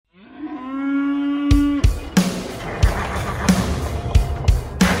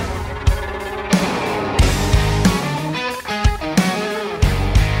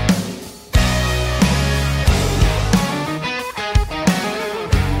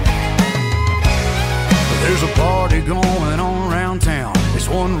There's a party going on around town. It's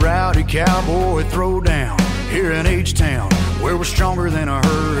one rowdy cowboy throwdown here in H-Town, where we're stronger than a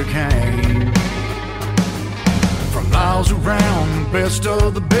hurricane. From miles around, the best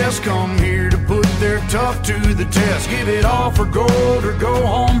of the best come here to put their tough to the test. Give it all for gold or go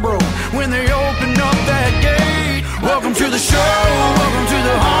home broke when they open up that gate. Welcome to the show, welcome to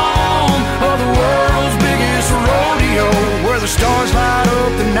the home of the world's biggest rodeo, where the stars light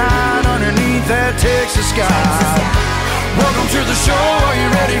up the night underneath that Texas sky. Welcome to the show, are you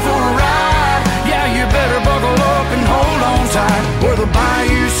ready for a ride? Yeah, you better buckle up and hold on tight, where the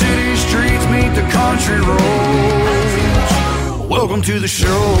Bayou City streets meet the country roads. Welcome to the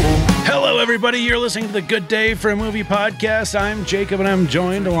show. Hello, everybody. You're listening to the Good Day for a Movie podcast. I'm Jacob, and I'm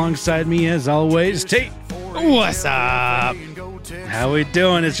joined alongside me, as always, Tate. What's up? How we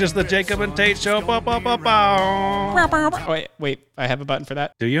doing? It's just the Jacob and Tate show. Wait. I have a button for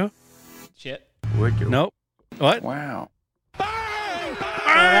that. Do you? Shit. Nope. What? Wow.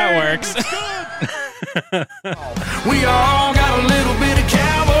 That works. We all got a little bit of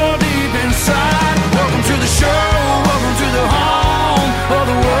cowboy deep inside. Welcome to the show. Welcome to the home of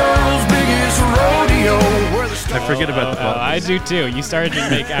the world's biggest rodeo. I forget about the buttons. I do too. You started to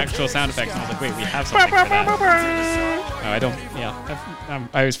make actual sound effects, and I was like, wait, we have something for that. I don't. Yeah,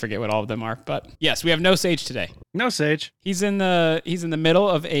 I always forget what all of them are. But yes, we have no Sage today. No Sage. He's in the middle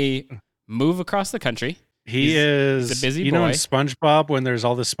of a move across the country. He's a busy boy. You know in SpongeBob, when there's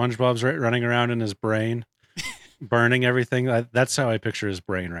all the SpongeBobs running around in his brain, burning everything? That's how I picture his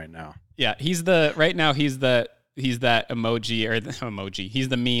brain right now. Yeah, he's that emoji or the emoji. He's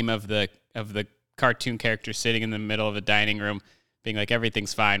the meme of the cartoon character sitting in the middle of a dining room, being like,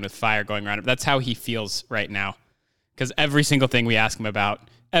 everything's fine with fire going around. That's how he feels right now. Because every single thing we ask him about,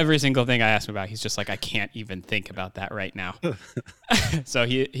 every single thing I ask him about, he's just like, I can't even think about that right now. So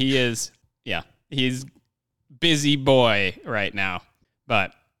he's busy boy right now.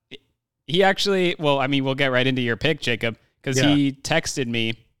 But he actually, we'll get right into your pick, Jacob, because he texted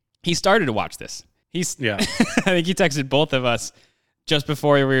me. He started to watch this. I think he texted both of us just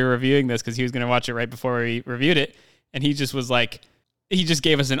before we were reviewing this, because he was going to watch it right before we reviewed it. And he just was like, he just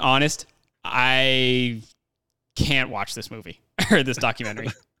gave us an honest, I can't watch this movie or this documentary.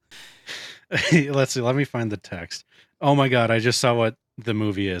 Let's see. Let me find the text. Oh my God. I just saw what the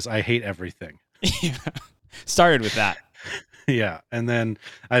movie is. I hate everything. Yeah. Started with that. Yeah. And then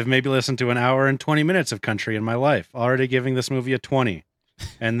I've maybe listened to an hour and 20 minutes of country in my life, already giving this movie a 20.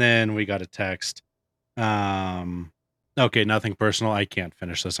 And then we got a text. Okay, nothing personal. I can't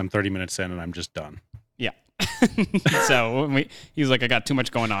finish this. I'm 30 minutes in and I'm just done. Yeah. So he was like, I got too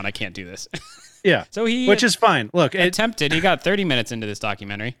much going on. I can't do this. Yeah. So which is fine. Look, attempted. He got 30 minutes into this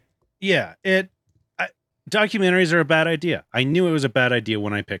documentary. Yeah. Documentaries are a bad idea. I knew it was a bad idea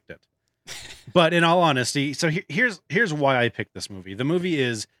when I picked it. But in all honesty, so here's why I picked this movie. The movie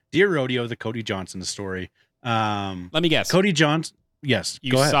is Dear Rodeo, the Cody Johnson Story. Let me guess. Cody Johnson. Yes.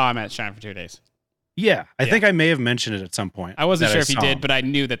 You saw him at Shine for 2 days. Yeah. I think I may have mentioned it at some point. I wasn't sure if he did, but I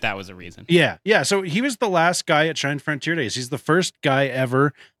knew that was a reason. Yeah. Yeah. So he was the last guy at Shine Frontier Days. He's the first guy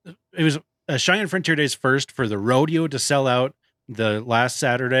ever. It was Shine Frontier Days first for the rodeo to sell out the last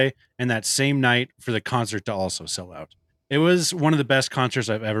Saturday, and that same night for the concert to also sell out. It was one of the best concerts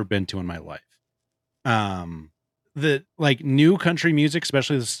I've ever been to in my life. The new country music,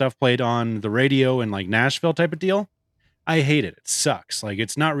 especially the stuff played on the radio and like Nashville type of deal, I hate it. It sucks. Like,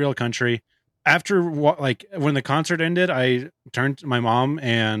 it's not real country. After when the concert ended, I turned to my mom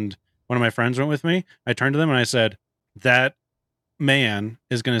and one of my friends went with me. I turned to them and I said, that man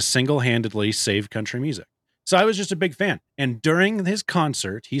is going to single-handedly save country music. So I was just a big fan. And during his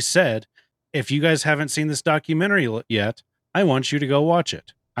concert, he said, if you guys haven't seen this documentary yet, I want you to go watch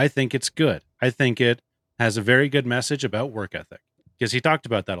it. I think it's good. I think it has a very good message about work ethic, because he talked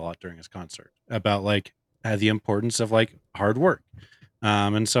about that a lot during his concert, about the importance of hard work.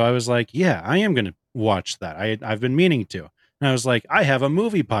 And so I was like, yeah, I am going to watch that. I've been meaning to. And I was like, I have a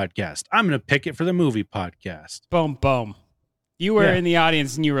movie podcast. I'm going to pick it for the movie podcast. Boom, boom. You were in the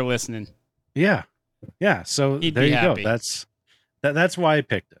audience and you were listening. Yeah. Yeah. So there you go. That's why I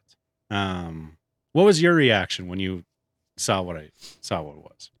picked it. What was your reaction when you saw what it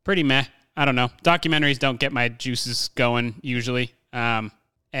was? Pretty meh. I don't know. Documentaries don't get my juices going usually. I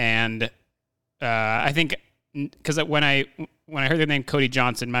think because when I heard the name Cody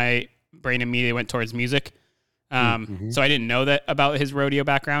Johnson, my brain immediately went towards music. So I didn't know that about his rodeo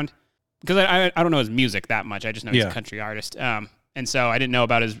background, because I don't know his music that much. I just know he's a country artist. And so I didn't know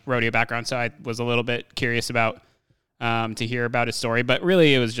about his rodeo background. So I was a little bit curious about to hear about his story, but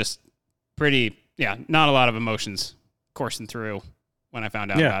really it was just not a lot of emotions coursing through when I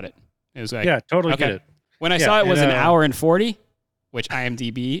found out about it. It was like, totally get it. When I saw it was an hour and 40, which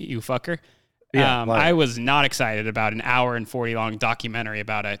IMDb, you fucker. I was not excited about an hour and 40 long documentary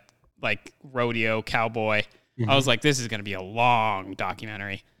about a like rodeo cowboy. Mm-hmm. I was like, this is going to be a long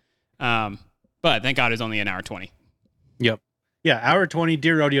documentary. But thank God it was only an hour 20. Yep. Yeah, hour 20,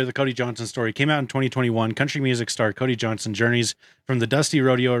 Deer Rodeo, the Cody Johnson Story, came out in 2021. Country music star Cody Johnson journeys from the dusty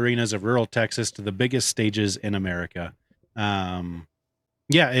rodeo arenas of rural Texas to the biggest stages in America.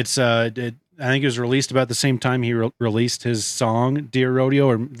 It's I think it was released about the same time he released his song Deer Rodeo,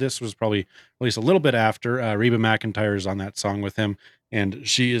 or this was probably released a little bit after. Reba McEntire is on that song with him, and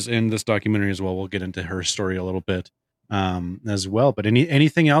she is in this documentary as well. We'll get into her story a little bit as well. But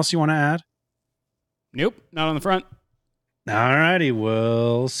anything else you want to add? Nope, not on the front. All righty,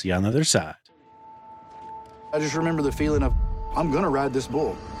 we'll see you on the other side. I just remember the feeling of, I'm going to ride this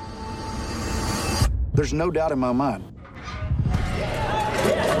bull. There's no doubt in my mind.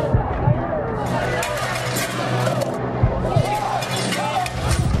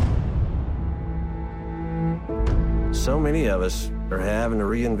 So many of us are having to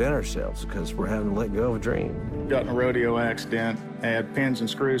reinvent ourselves because we're having to let go of a dream. Got in a rodeo accident. I had pins and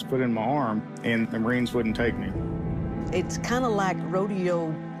screws put in my arm, and the Marines wouldn't take me. It's kind of like rodeo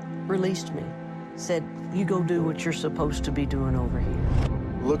released me. Said, you go do what you're supposed to be doing over here.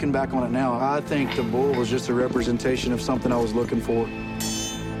 Looking back on it now, I think the bull was just a representation of something I was looking for.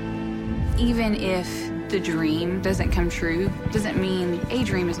 Even if the dream doesn't come true, doesn't mean a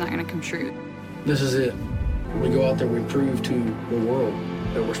dream is not going to come true. This is it. We go out there, we prove to the world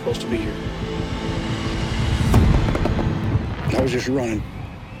that we're supposed to be here. I was just running,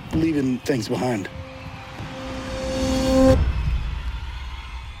 leaving things behind.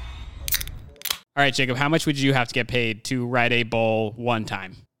 All right, Jacob, how much would you have to get paid to ride a bull one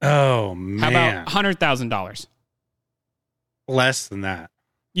time? Oh, man. How about $100,000? Less than that.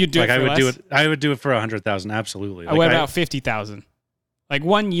 You'd do it for less? I would do it for $100,000, absolutely. What about $50,000? Like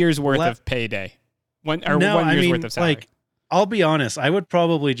 1 year's worth of payday. One year's worth of salary. Like, I'll be honest, I would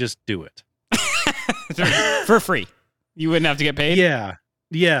probably just do it. For free. You wouldn't have to get paid?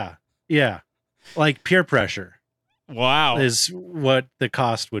 Yeah. Like peer pressure. Wow. Is what the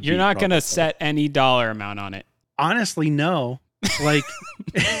cost would be. You're not going to set any dollar amount on it. Honestly, no. Like,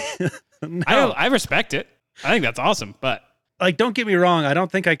 no. I respect it. I think that's awesome, but like, don't get me wrong. I don't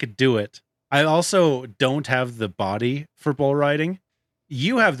think I could do it. I also don't have the body for bull riding.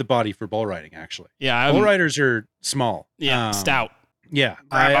 You have the body for bull riding, actually. Yeah. Bull riders are small. Yeah. Stout. Yeah.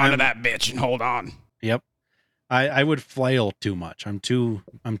 Grab onto that bitch and hold on. Yep. I would flail too much. I'm too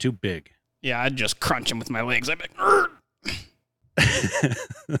big. Yeah, I'd just crunch him with my legs. I'd be like,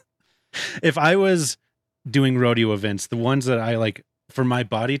 if I was doing rodeo events, the ones that I like for my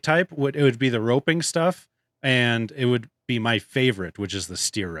body type, it would be the roping stuff, and it would be my favorite, which is the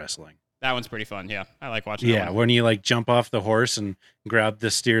steer wrestling. That one's pretty fun. Yeah, I like watching that one. Yeah, when you like jump off the horse and grab the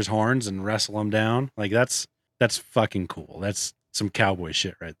steer's horns and wrestle them down, like that's fucking cool. That's some cowboy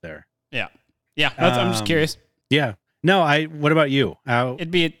shit right there. Yeah. I'm just curious. Yeah. No, what about you? It'd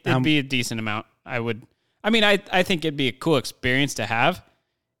be a decent amount. I think it'd be a cool experience to have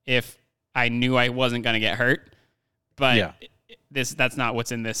if I knew I wasn't going to get hurt. But that's not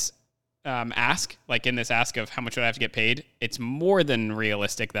what's in this ask. Like in this ask of how much would I have to get paid, it's more than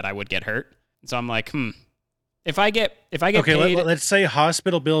realistic that I would get hurt. So I'm like, if I get okay, paid, let's say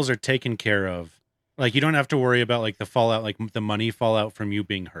hospital bills are taken care of. Like you don't have to worry about like the fallout, like the money fallout from you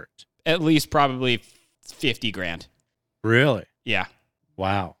being hurt. At least probably $50,000. Really? Yeah.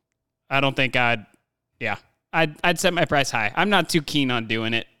 Wow. I don't think I'd set my price high. I'm not too keen on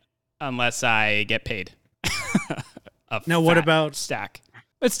doing it unless I get paid. Now, what about stack?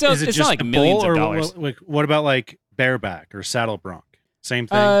 But still, it's not like millions of dollars. What about like bareback or saddle bronc? Same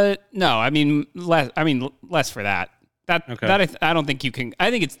thing. No, I mean less for that. I don't think you can.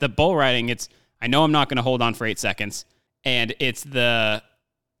 I think it's the bull riding. I know I'm not going to hold on for 8 seconds, and it's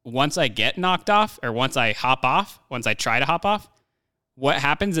once I get knocked off or once I try to hop off, what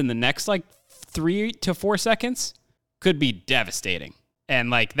happens in the next like 3 to 4 seconds could be devastating. And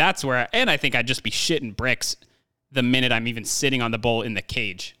like, that's where, I think I'd just be shitting bricks the minute I'm even sitting on the bull in the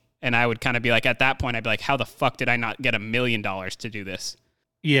cage. And I would kind of be like, at that point, I'd be like, how the fuck did I not get $1 million to do this?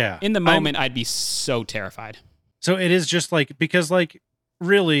 Yeah. In the moment, I'd be so terrified. So it is just like, because like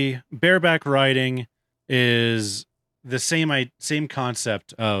really bareback riding is the same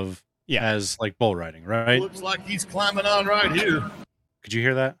concept of as like bull riding, right? Looks like he's climbing on right here. Could you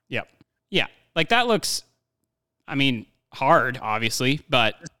hear that? Yep. Yeah. Like that looks, hard, obviously,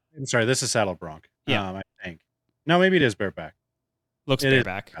 but I'm sorry, this is saddle bronc. Yeah. I think. No, maybe it is bareback. Looks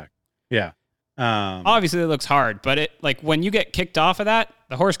bareback. Yeah. Obviously it looks hard, but it like when you get kicked off of that,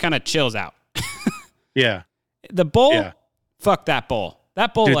 the horse kind of chills out. Yeah. The bull, Yeah. fuck that bull.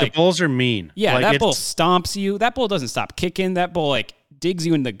 That bull, Dude, like, the bulls are mean. yeah, like, that bull stomps you. That bull doesn't stop kicking. That bull, like, digs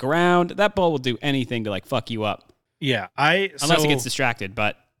you in the ground. That bull will do anything to, like, fuck you up. Yeah. Unless it gets distracted.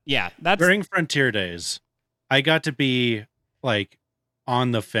 But yeah, that's during Frontier Days, I got to be like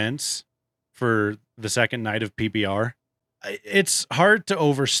on the fence for the second night of PBR. It's hard to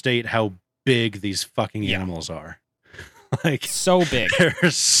overstate how big these fucking animals are. Like, so big.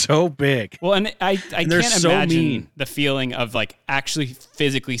 They're so big. Well, and I they're can't so imagine mean. the feeling of like actually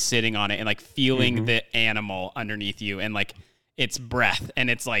physically sitting on it and like feeling the animal underneath you and like its breath and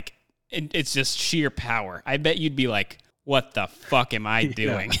it's like it's just sheer power. I bet you'd be like, what the fuck am I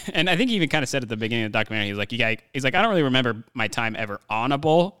doing? Yeah. And I think he even kind of said at the beginning of the documentary, he's like, I don't really remember my time ever on a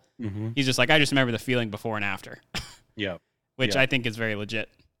bull. He's just like, I just remember the feeling before and after. Yeah. Which I think is very legit.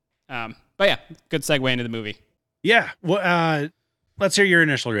 But yeah, good segue into the movie. Yeah. Well, let's hear your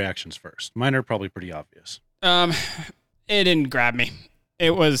initial reactions first. Mine are probably pretty obvious. It didn't grab me.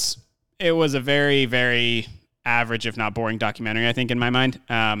 It was a very, very average, if not boring documentary, I think, in my mind.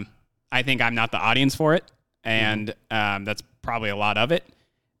 I think I'm not the audience for it. And that's probably a lot of it.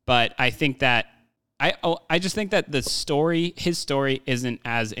 But I think that I just think that his story isn't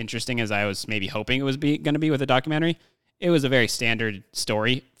as interesting as I was maybe hoping it was going to be with a documentary. It was a very standard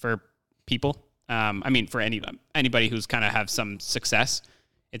story for people. I mean, for anybody who's kind of have some success,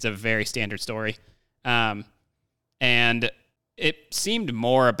 it's a very standard story. And it seemed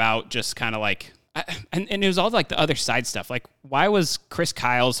more about just kind of like, and it was all like the other side stuff. Like, why was Chris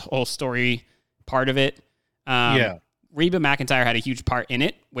Kyle's whole story part of it? Reba McEntire had a huge part in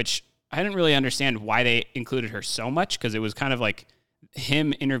it, which I didn't really understand why they included her so much, because it was kind of like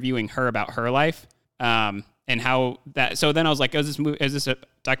him interviewing her about her life. And how that, so then I was like, is this a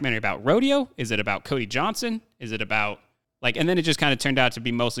documentary about Rodeo? Is it about Cody Johnson? Is it about like, and then it just kind of turned out to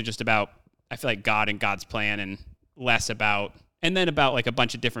be mostly just about, I feel like God and God's plan, and less about, and then about like a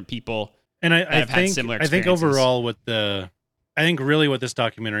bunch of different people. And I have had similar experiences. I think overall I think really what this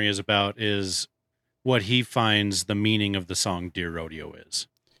documentary is about is what he finds the meaning of the song Dear Rodeo is.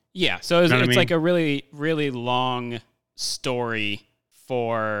 Yeah. So it's like a really, really long story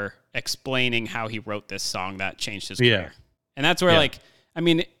for explaining how he wrote this song that changed his career. And that's where like, I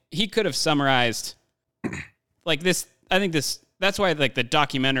mean, he could have summarized like this. I think that's why like the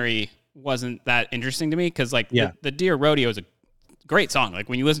documentary wasn't that interesting to me. Cause like the Dear Rodeo is a great song. Like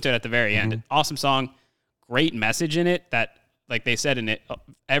when you listen to it at the very end, awesome song, great message in it that like they said in it,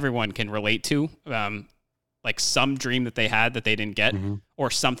 everyone can relate to, like some dream that they had that they didn't get,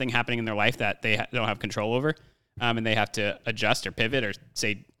 or something happening in their life that they don't have control over. And they have to adjust or pivot or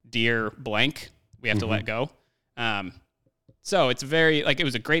say, dear blank, we have to let go. So it's very, like, it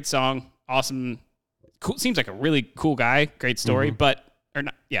was a great song. Awesome. Cool. Seems like a really cool guy. Great story, but, or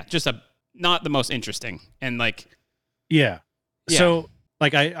not, just not the most interesting. And like, so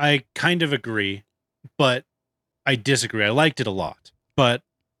like, I kind of agree, but I disagree. I liked it a lot, but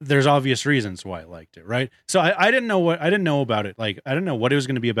there's obvious reasons why I liked it. Right. So I didn't know about it. Like, I didn't know what it was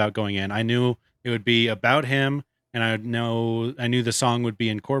going to be about going in. I knew it would be about him, and I knew the song would be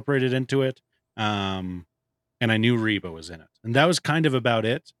incorporated into it. And I knew Reba was in it, and that was kind of about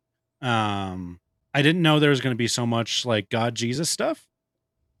it. I didn't know there was going to be so much like God, Jesus stuff.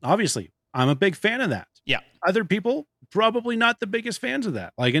 Obviously, I'm a big fan of that. Yeah. Other people probably not the biggest fans of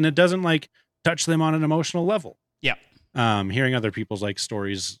that. Like, and it doesn't like touch them on an emotional level. Yeah. Hearing other people's like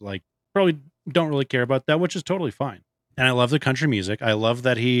stories, like probably don't really care about that, which is totally fine. And I love the country music. I love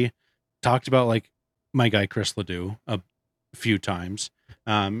that he talked about like my guy Chris Ledoux a few times.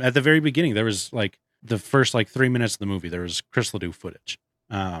 At the very beginning, there was like the first like 3 minutes of the movie, there was Chris Ledoux footage.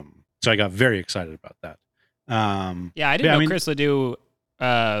 So I got very excited about that. I didn't know Chris Ledoux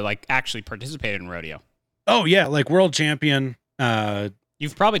like actually participated in Rodeo. Oh yeah, like world champion.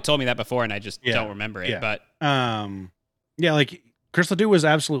 You've probably told me that before, and I just don't remember it. But like Chris Ledoux was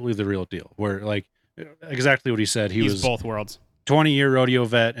absolutely the real deal. Where like exactly what he said, he was both worlds. 20-year rodeo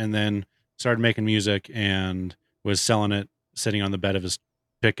vet, and then started making music and was selling it sitting on the bed of his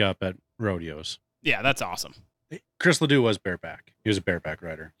pickup at rodeos. Yeah, that's awesome. Chris Ledoux was bareback. He was a bareback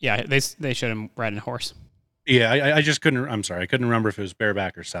rider. Yeah, they showed him riding a horse. Yeah, I just couldn't. I'm sorry, I couldn't remember if it was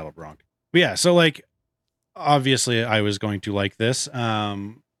bareback or saddle bronc. But yeah, so like obviously I was going to like this.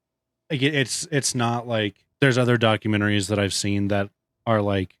 It's not like there's other documentaries that I've seen that are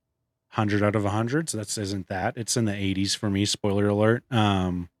like 100 out of 100. So that isn't that. It's in the 80s for me. Spoiler alert.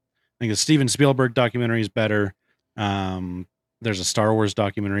 I think the Steven Spielberg documentary is better. There's a Star Wars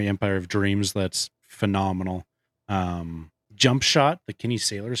documentary, Empire of Dreams, that's phenomenal. Jump Shot, the Kenny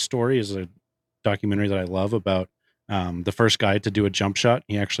Sailor story, is a documentary that I love about the first guy to do a jump shot.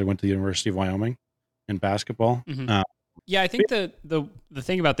 He actually went to the University of Wyoming. in basketball. Mm-hmm. Yeah, I think the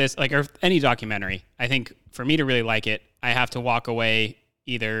thing about this, like, or any documentary, I think for me to really like it, I have to walk away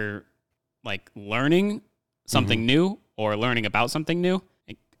either like learning something new or learning about something new.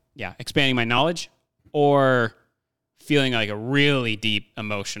 Yeah, expanding my knowledge, or feeling like a really deep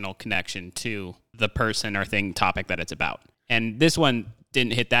emotional connection to the person or thing topic that it's about. And this one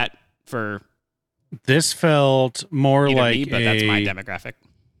didn't hit that for. This felt more like me, but that's my demographic.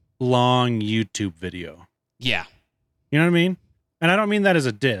 Long YouTube video. Yeah. You know what I mean? And I don't mean that as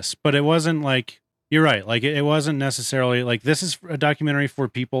a diss, but it wasn't like, you're right. Like it wasn't necessarily like, this is a documentary for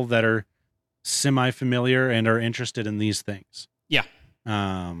people that are semi-familiar and are interested in these things. Yeah.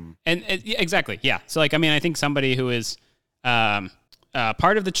 Exactly. Yeah. So like, I mean, I think somebody who is, part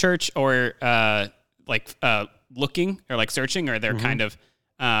of the church or, looking or like searching, or they're kind of,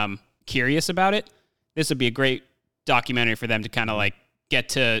 curious about it, this would be a great documentary for them to kind of like get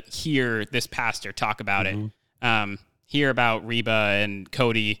to hear this pastor talk about it. Hear about Reba and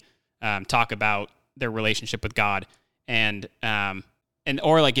Cody, talk about their relationship with God, and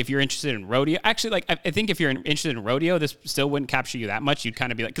or like if you're interested in rodeo, actually, like I think if you're interested in rodeo, this still wouldn't capture you that much. You'd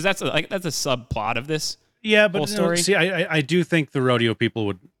kind of be like, because that's a subplot of this. Yeah, but whole story. See, I do think the rodeo people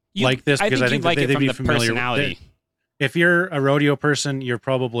would like this because I think like they'd it from be the familiar. Personality. If you're a rodeo person, you're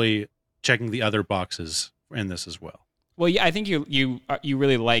probably checking the other boxes in this as well. Well, yeah, I think you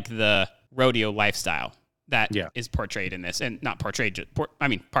really like the rodeo lifestyle that is portrayed in this, and not portrayed,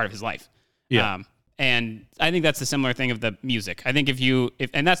 part of his life. Yeah. And I think that's the similar thing of the music. I think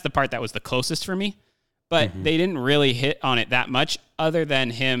and that's the part that was the closest for me, but they didn't really hit on it that much, other than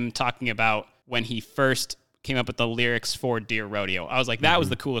him talking about when he first came up with the lyrics for Dear Rodeo. I was like, that was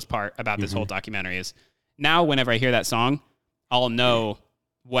the coolest part about this whole documentary is now whenever I hear that song, I'll know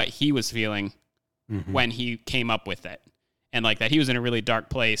what he was feeling when he came up with it. And like that he was in a really dark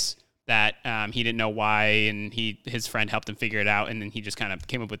place, that he didn't know why, and his friend helped him figure it out, and then he just kind of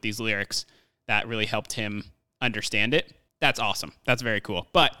came up with these lyrics that really helped him understand it. That's awesome. That's very cool.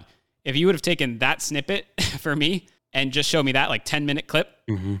 But if you would have taken that snippet for me and just showed me that like 10-minute clip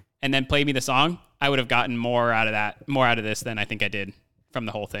and then played me the song, I would have gotten more out of this than I think I did from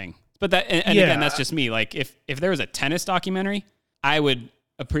the whole thing. But that, and again, that's just me. Like if there was a tennis documentary, I would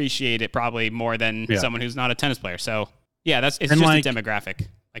appreciate it probably more than someone who's not a tennis player. So yeah, it's just like, a demographic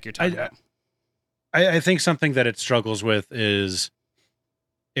like you're talking about. I think something that it struggles with is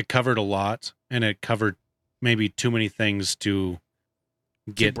it covered a lot, and it covered maybe too many things to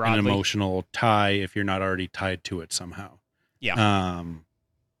get an emotional tie if you're not already tied to it somehow. Yeah.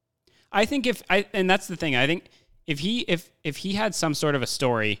 I think and that's the thing. I think if he had some sort of a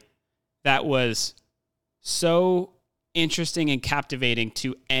story that was so interesting and captivating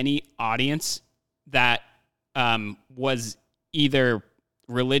to any audience that was either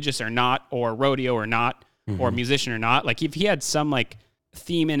religious or not, or rodeo or not, or musician or not, like if he had some like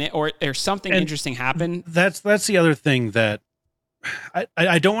theme in it, or there's something interesting happen. That's the other thing that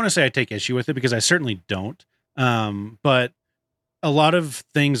I don't want to say I take issue with it, because I certainly don't. But a lot of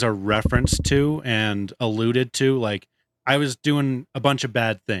things are referenced to and alluded to, like I was doing a bunch of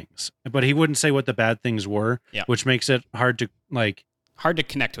bad things, but he wouldn't say what the bad things were, which makes it hard to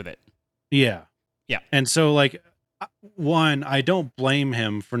connect with it. Yeah. Yeah. And so like, one, I don't blame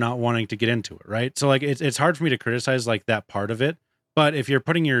him for not wanting to get into it. Right. So like, it's hard for me to criticize like that part of it, but if you're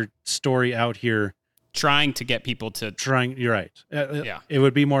putting your story out here, trying to get people to you're right. It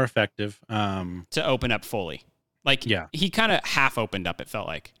would be more effective. To open up fully. Like he kind of half opened up, it felt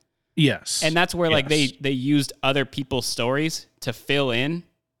like. Yes. And that's where like they used other people's stories to fill in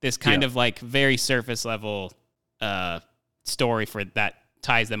this kind of like very surface level story for that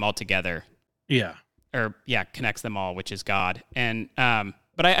ties them all together. Yeah. Or connects them all, which is God. And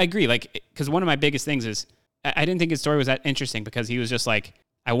but I agree, like, because one of my biggest things is I didn't think his story was that interesting, because he was just like,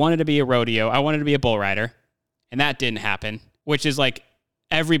 I wanted to be a rodeo, I wanted to be a bull rider, and that didn't happen, which is like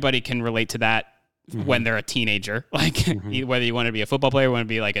everybody can relate to that when they're a teenager. Like whether you want to be a football player, want to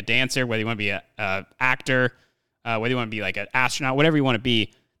be like a dancer, whether you want to be a actor, whether you want to be like an astronaut, whatever you want to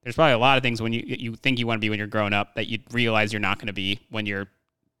be. There's probably a lot of things when you think you want to be when you're growing up that you realize you're not going to be when you're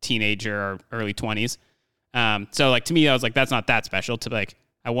teenager or early 20s. So like to me, I was like, that's not that special. To like,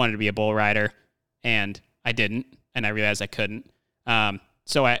 I wanted to be a bull rider and I didn't, and I realized I couldn't.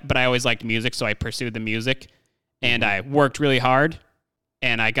 But I always liked music, so I pursued the music, and I worked really hard,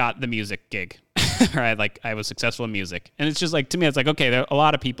 and I got the music gig. Right? I was successful in music, and it's just like, to me, it's like, okay, there are a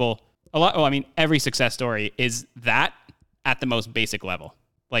lot of people. Every success story is that at the most basic level.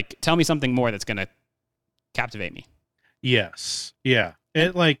 Like, tell me something more that's gonna captivate me. Yes. Yeah.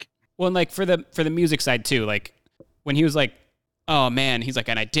 It like. Well, and like for the music side too, like when he was like, oh man, he's like,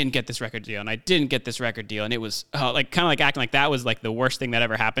 and I didn't get this record deal, and I didn't get this record deal, and it was like kind of like acting like that was like the worst thing that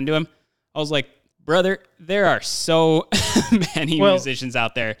ever happened to him. I was like, brother, there are so many musicians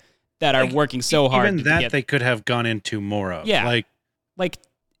out there that are working so hard. Even that they could have gone into more of. Yeah.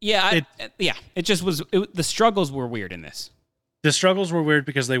 It just was, the struggles were weird in this. The struggles were weird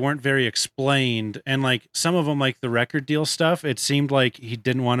because they weren't very explained. And like some of them, like the record deal stuff, it seemed like he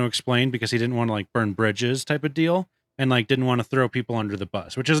didn't want to explain because he didn't want to like burn bridges type of deal. And like didn't want to throw people under the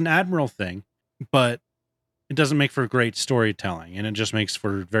bus, which is an admirable thing, but it doesn't make for great storytelling. And it just makes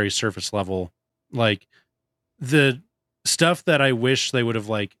for very surface level. Like the stuff that I wish they would have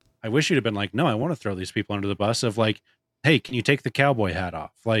like, I wish you'd have been like, no, I want to throw these people under the bus of like, hey, can you take the cowboy hat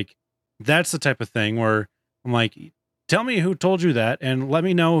off? Like, that's the type of thing where I'm like, tell me who told you that and let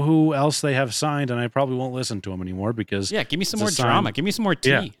me know who else they have signed. And I probably won't listen to them anymore because give me some more drama. Give me some more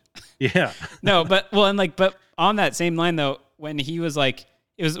tea. Yeah. No, but on that same line though, when he was like,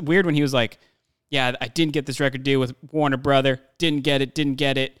 it was weird when he was like, yeah, I didn't get this record deal with Warner Brother. Didn't get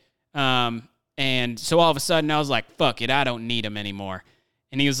it. And so all of a sudden I was like, fuck it. I don't need him anymore.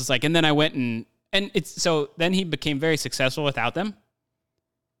 And he was just like, and then I went and it's, so then he became very successful without them.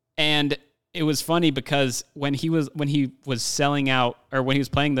 And it was funny because when he was selling out, or when he was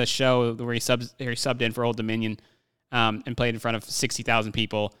playing the show where he subbed in for Old Dominion, and played in front of 60,000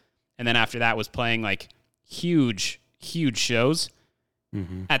 people. And then after that was playing like huge shows.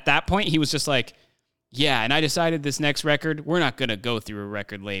 Mm-hmm. At that point, he was just like, yeah. And I decided this next record, we're not going to go through a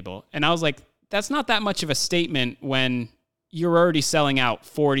record label. And I was like, that's not that much of a statement when you're already selling out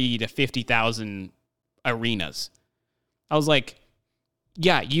 40 to 50,000 arenas. I was like,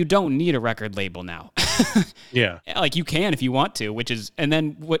 yeah, you don't need a record label now. Yeah. Like you can if you want to, which is, and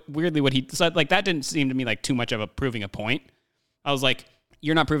then what he said, like that didn't seem to me like too much of a proving a point. I was like,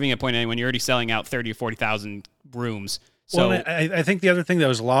 you're not proving a point to anyone. You're already selling out 30 or 40,000 rooms. So well, I think the other thing that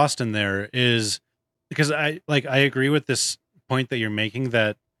was lost in there is because I agree with this point that you're making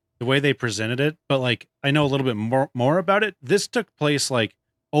that the way they presented it, but like I know a little bit more about it. This took place like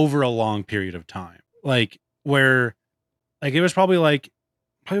over a long period of time, like where like it was probably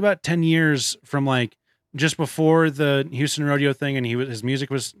about 10 years from like just before the Houston Rodeo thing, and his music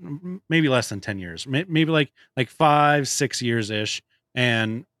was maybe less than 10 years, maybe like 5-6 years ish,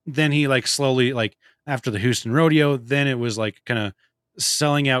 and then he like slowly like after the Houston Rodeo, then it was like kind of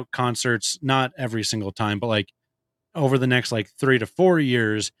selling out concerts, not every single time, but like over the next like 3 to 4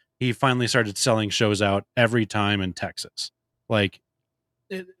 years, he finally started selling shows out every time in Texas.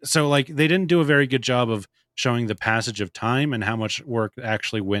 So they didn't do a very good job of showing the passage of time and how much work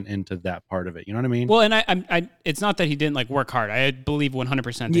actually went into that part of it. You know what I mean? Well, and I it's not that he didn't like work hard. I believe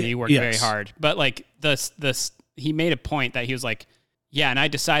 100% that he worked very hard, but like he made a point that he was like, yeah. And I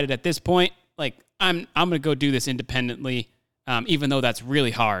decided at this point, like I'm going to go do this independently. Even though that's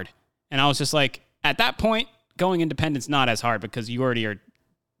really hard. And I was just like, at that point, going independent's not as hard because you already are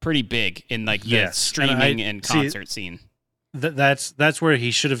pretty big in like the streaming and concert scene. That's where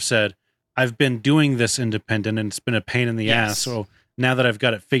he should have said, I've been doing this independent and it's been a pain in the ass. So now that I've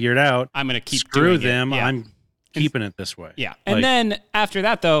got it figured out, I'm going to keep screw doing them. It. Yeah. I'm keeping it this way. Yeah. And then after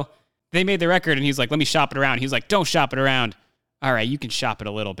that though, they made the record and he's like, let me shop it around. He's like, don't shop it around. All right, you can shop it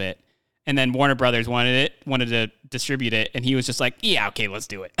a little bit. And then Warner Brothers wanted to distribute it, and he was just like, yeah, okay, let's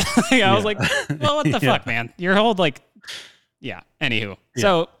do it. I was like, well, what the fuck, man? Your whole like, yeah. Anywho,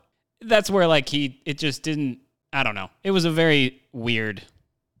 so that's where like it just didn't. I don't know. It was a very weird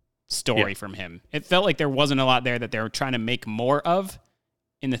story from him. It felt like there wasn't a lot there that they were trying to make more of,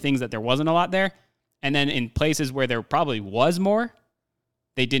 in the things that there wasn't a lot there, and then in places where there probably was more,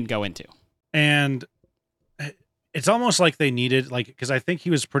 they didn't go into. And it's almost like they needed, like, because I think he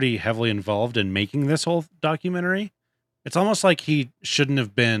was pretty heavily involved in making this whole documentary. It's almost like he shouldn't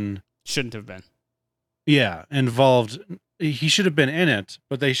have been. Yeah, involved. He should have been in it,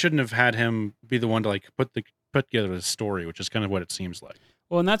 but they shouldn't have had him be the one to like put together the story, which is kind of what it seems like.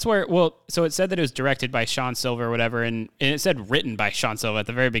 Well, and that's where, so it said that it was directed by Shaun Silva or whatever, and it said written by Shaun Silva at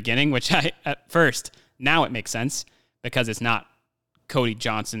the very beginning, which now it makes sense because it's not Cody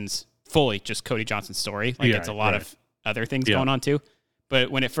Johnson's story. Like it's a lot of other things going on too. But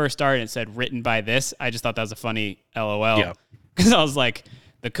when it first started, it said written by this. I just thought that was a funny LOL because I was like,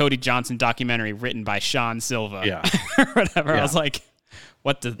 the Cody Johnson documentary written by Shaun Silva or whatever. I was like,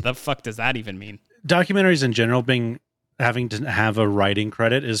 what the fuck does that even mean? Documentaries in general having to have a writing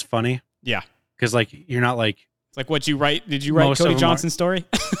credit is funny. Yeah. Because like, you're not like, it's like what you write. Did you write Cody Johnson's story?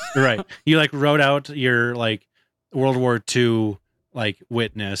 Right. You like wrote out your like World War II like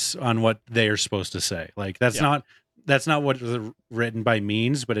witness on what they are supposed to say. Like that's not that's not what the written by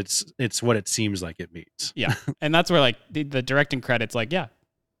means, but it's what it seems like it means. Yeah. And that's where like the directing credit's like, yeah,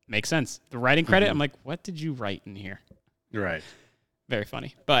 makes sense. The writing credit, I'm like, what did you write in here? Right. Very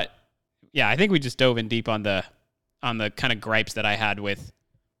funny. But yeah, I think we just dove in deep on the kind of gripes that I had with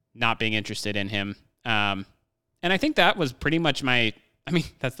not being interested in him. And I think that was pretty much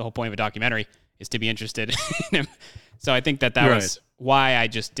that's the whole point of a documentary, is to be interested in him. So I think that was why I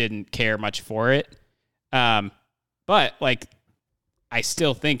just didn't care much for it. But like, I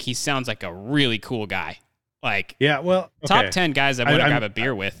still think he sounds like a really cool guy. Like, yeah, well, okay. Top 10 guys I want to grab a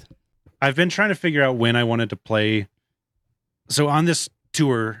beer with. I've been trying to figure out when I wanted to play. So on this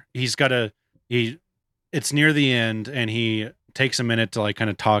tour, it's near the end, and he takes a minute to like kind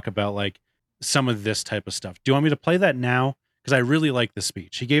of talk about like some of this type of stuff. Do you want me to play that now? Because I really like the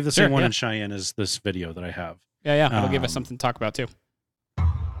speech. He gave the same one in Cheyenne as this video that I have. Yeah. It'll give us something to talk about too.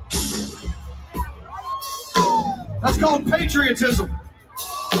 That's called patriotism.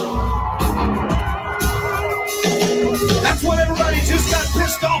 That's what everybody just got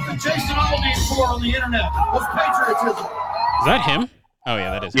pissed off at Jason Aldean for on the internet. Was patriotism. Is that him? Oh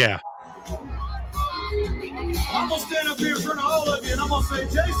yeah, that is. Yeah. I'm gonna stand up here in front of all of you and I'm gonna say,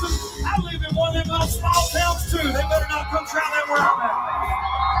 Jason, I live in one of them little small towns too. They better not come try that where I'm at.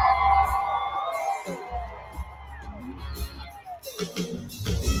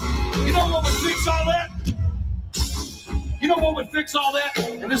 You know what would fix all that? You know what would fix all that?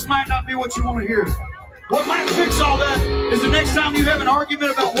 And this might not be what you want to hear. What might fix all that is the next time you have an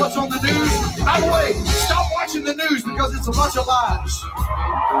argument about what's on the news. By the way, stop watching the news because it's a bunch of lies.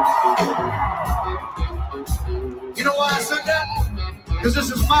 You know why I said that? Because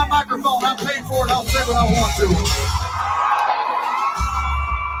this is my microphone. I'm paid for it. I'll say what I want to.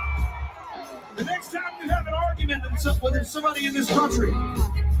 The next time you have an argument with somebody in this country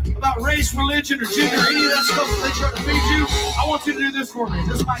about race, religion, or gender, any of that stuff that they try to feed you, I want you to do this for me.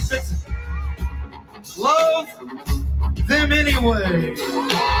 This might fix it. Love them anyway. It's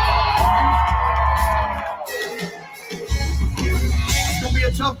going to be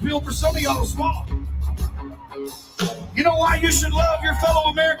a tough pill for some of y'all to swallow. You know why you should love your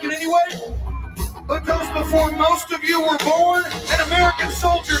fellow American anyway? Because before most of you were born, an American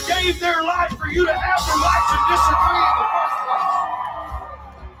soldier gave their life for you to have the right to disagree in the first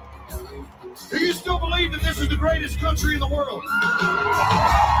place. Do you still believe that this is the greatest country in the world? Good,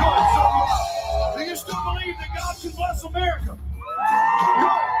 so do you still believe that God can bless America? Good,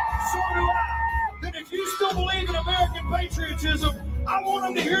 so do I. Then if you still believe in American patriotism, I want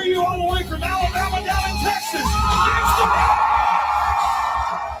them to hear you all the way from Alabama down in Texas.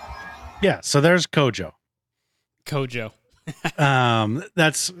 Yeah, so there's Kojo. I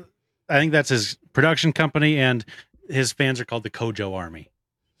think that's his production company, and his fans are called the Kojo Army.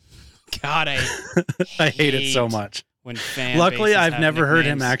 God, I hate it so much. When fan Luckily, I've never heard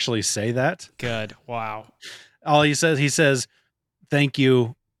him nicknames. actually say that. Good. Wow. All he says, thank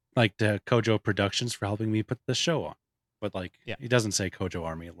you, like, to Kojo Productions for helping me put the show on. But like, he doesn't say Kojo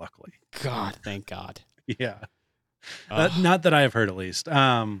Army, luckily. God, thank God. Yeah. Not that I have heard, at least.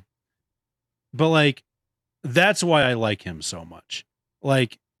 But like, that's why I like him so much.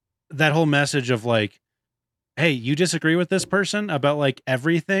 Like, that whole message of like, hey, you disagree with this person about like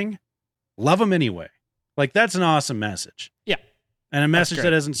everything, love them anyway. Like, that's an awesome message. Yeah. And a message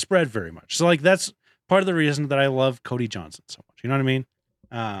that hasn't spread very much. So like, that's part of the reason that I love Cody Johnson so much. You know what I mean?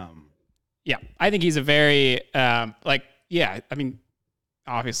 Yeah. I think he's a very,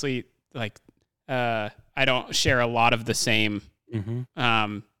 obviously, like, I don't share a lot of the same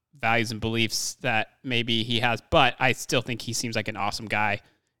values and beliefs that maybe he has, but I still think he seems like an awesome guy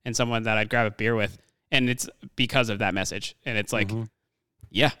and someone that I'd grab a beer with. And it's because of that message. And it's like,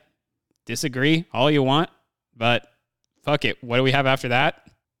 disagree all you want, but fuck it. What do we have after that?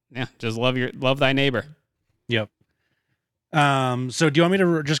 Yeah, just love thy neighbor. Yep. So do you want me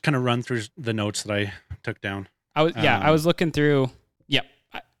to just kind of run through the notes that I took down? I was looking through. Yep.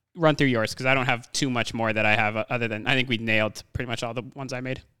 Run through yours because I don't have too much more that I have other than I think we nailed pretty much all the ones I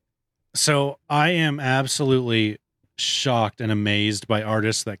made. So I am absolutely shocked and amazed by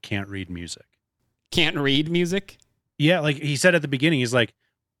artists that can't read music. Can't read music? Yeah, like he said at the beginning, he's like,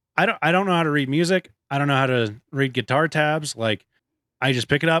 I don't know how to read music. I don't know how to read guitar tabs. Like, I just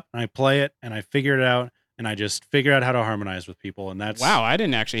pick it up and I play it and I figure it out and I just figure out how to harmonize with people. And that's wow. I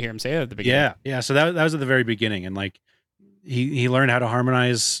didn't actually hear him say that at the beginning. Yeah. So that was at the very beginning, and like he learned how to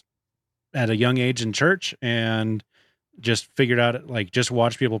harmonize at a young age in church and just figured out, like, just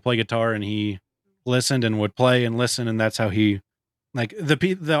watch people play guitar, and he listened and would play and listen, and that's how he, like,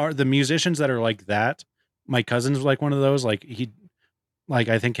 the musicians that are like that. My cousin's like one of those. Like, he, like,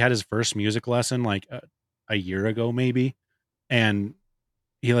 I think had his first music lesson like a year ago, maybe. And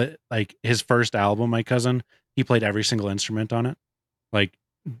like his first album, my cousin, he played every single instrument on it. Like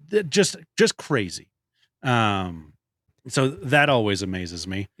just crazy. So that always amazes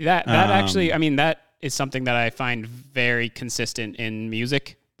me. That actually, I mean, that is something that I find very consistent in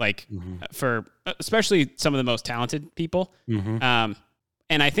music, like for especially some of the most talented people. And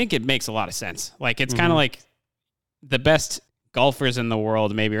I think it makes a lot of sense. Like it's kind of like the best golfers in the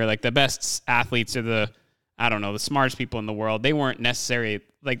world, maybe, or like the best athletes, or the smartest people in the world. They weren't necessarily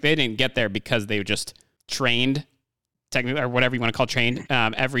like, they didn't get there because they just trained, technically, or whatever you want to call trained,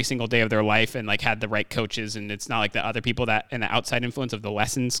 every single day of their life, and like had the right coaches. And it's not like the other people that, and the outside influence of the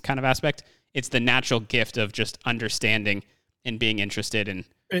lessons kind of aspect. It's the natural gift of just understanding and being interested in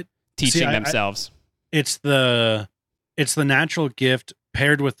teaching themselves. It's the natural gift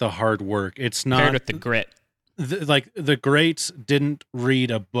paired with the hard work. It's not paired with the grit. Like the greats didn't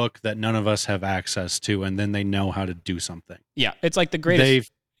read a book that none of us have access to, and then they know how to do something. Yeah, it's like the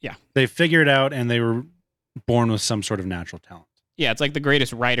greatest. They figured out, and they were born with some sort of natural talent. Yeah, it's like the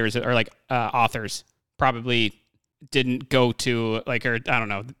greatest writers or like authors probably didn't go to like, or I don't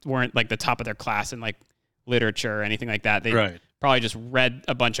know, weren't like the top of their class in like literature or anything like that. They probably just read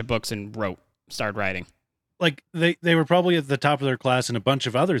a bunch of books and started writing. Like they were probably at the top of their class in a bunch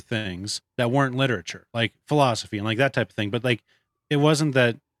of other things that weren't literature, like philosophy and like that type of thing. But like, it wasn't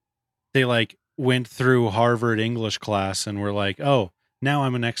that they like went through Harvard English class and were like, oh, now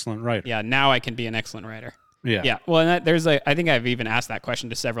I'm an excellent writer. Yeah. Now I can be an excellent writer. Yeah. Yeah. Well, and there's like, I think I've even asked that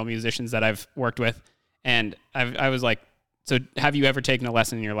question to several musicians that I've worked with. And I was like, so have you ever taken a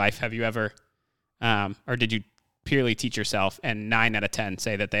lesson in your life? Have you ever, or did you purely teach yourself? And 9 out of 10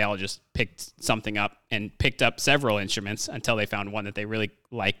 say that they all just picked something up and picked up several instruments until they found one that they really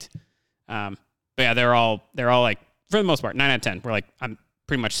liked. But yeah, they're all like, for the most part, 9 out of 10 were like, I'm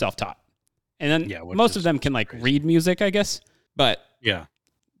pretty much self-taught. And then most of them can like read music, I guess, but yeah,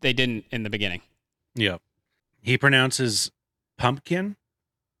 they didn't in the beginning. Yeah. He pronounces pumpkin,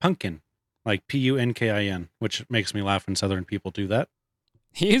 like Punkin, which makes me laugh when Southern people do that.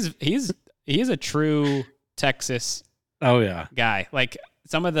 He's a true Texas guy. Like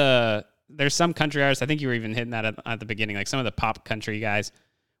there's some country artists, I think you were even hitting that at the beginning, like some of the pop country guys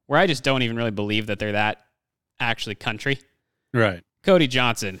where I just don't even really believe that they're that actually country. Right. Cody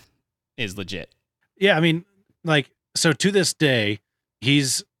Johnson is legit. Yeah, I mean, like, so to this day, he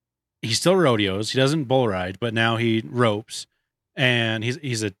still rodeos. He doesn't bull ride, but now he ropes, and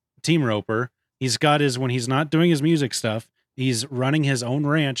he's a team roper. He's got when he's not doing his music stuff, he's running his own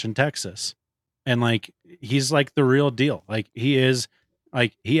ranch in Texas. And like, he's like the real deal. Like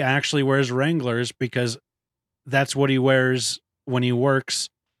he actually wears Wranglers because that's what he wears when he works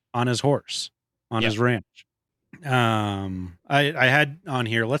on his horse, on his ranch. I had on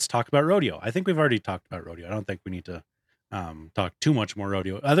here, let's talk about rodeo. I think we've already talked about rodeo. I don't think we need to talk too much more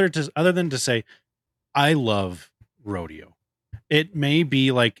rodeo other than to say, I love rodeo. It may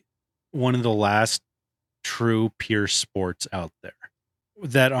be like one of the last true pure sports out there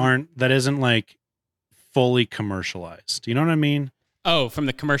that isn't like fully commercialized. You know what I mean? Oh, from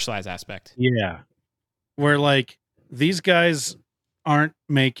the commercialized aspect. Yeah. Where like these guys aren't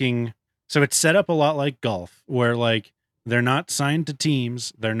making, so it's set up a lot like golf, where like they're not signed to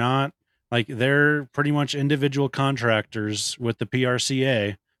teams. They're not like, they're pretty much individual contractors with the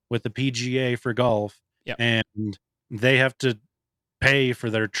PRCA, with the PGA for golf. Yep. And they have to pay for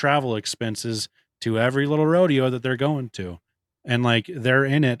their travel expenses to every little rodeo that they're going to. And like, they're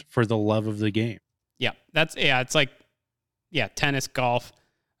in it for the love of the game. Yeah. It's like, tennis, golf,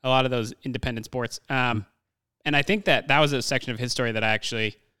 a lot of those independent sports. And I think that was a section of his story that I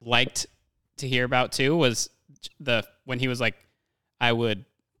actually liked to hear about too, was when he was like, I would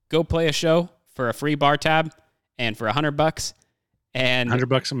go play a show for a free bar tab and for $100 and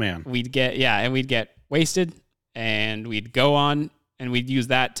 $100 a man. We'd get wasted and we'd go on and we'd use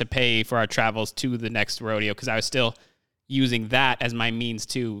that to pay for our travels to the next rodeo. Cause I was still using that as my means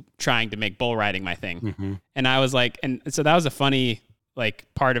to trying to make bull riding my thing. Mm-hmm. And I was like, and so that was a funny, like,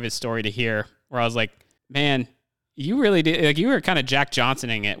 part of his story to hear, where I was like, man, you really did, like, you were kind of Jack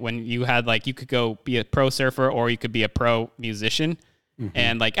Johnsoning it when you had, like, you could go be a pro surfer or you could be a pro musician. Mm-hmm.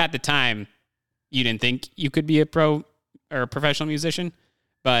 And like, at the time you didn't think you could be a pro or a professional musician,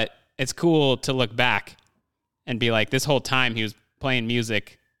 but it's cool to look back and be like, this whole time he was playing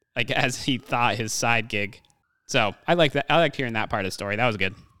music, like, as he thought his side gig. So I like that. I liked hearing that part of the story. That was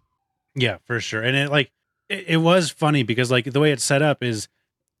good. Yeah, for sure. And it was funny because like the way it's set up is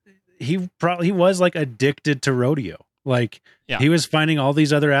he was like addicted to rodeo. Like he was finding all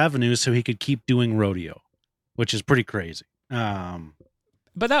these other avenues so he could keep doing rodeo, which is pretty crazy.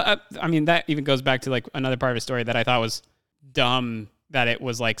 But that, I mean, that even goes back to like another part of his story that I thought was dumb, that it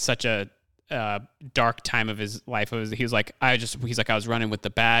was like such a dark time of his life. He's like, I was running with the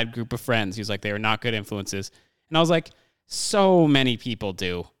bad group of friends. He was like, they were not good influences. And I was like, so many people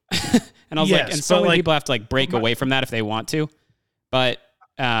do. And I was like, and so many people have to like break away from that if they want to. But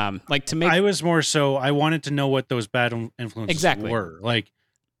like to make, I was more so, I wanted to know what those bad influences were. Like,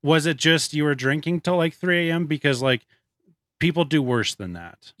 was it just you were drinking till like 3 a.m.? Because like people do worse than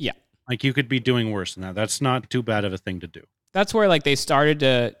that. Yeah. Like you could be doing worse than that. That's not too bad of a thing to do. That's where like they started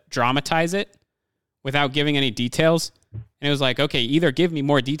to dramatize it without giving any details. And it was like, okay, either give me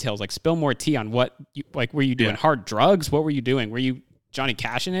more details, like spill more tea on what, were you doing hard drugs? What were you doing? Were you Johnny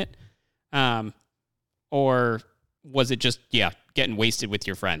Cashing it? Or was it just, getting wasted with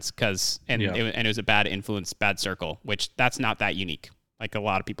your friends? It was a bad influence, bad circle, which that's not that unique. Like a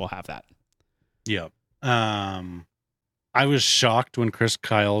lot of people have that. Yeah. I was shocked when Chris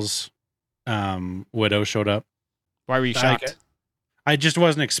Kyle's widow showed up. Why were you shocked? I just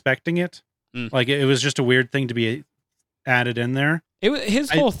wasn't expecting it. Like it was just a weird thing to be added in there. His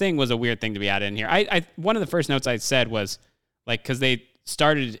whole thing was a weird thing to be added in here. I one of the first notes I said was like, because they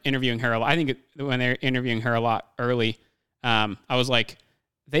started interviewing her a lot. I think when they're interviewing her a lot early, I was like,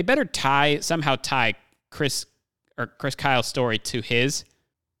 they better somehow tie Chris Kyle's story to his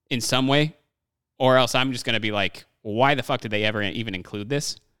in some way, or else I'm just going to be like, why the fuck did they ever even include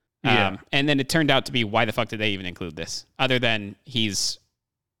this? And then it turned out to be, why the fuck did they even include this? Other than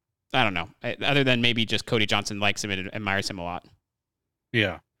I don't know. Other than maybe just Cody Johnson likes him and admires him a lot.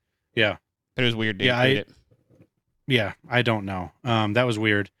 Yeah. Yeah. But it was weird to include it. Yeah, I don't know. That was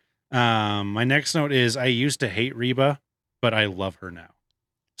weird. My next note is, I used to hate Reba, but I love her now.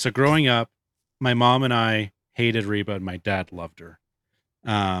 So growing up, my mom and I hated Reba and my dad loved her.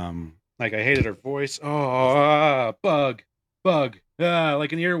 Like I hated her voice. Oh, bug, like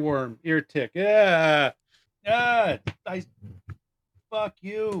an earworm, ear tick. Fuck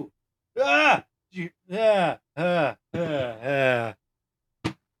you.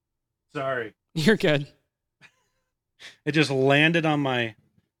 Sorry. You're good. It just landed on my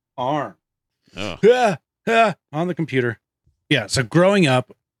arm. On the computer. Yeah, so growing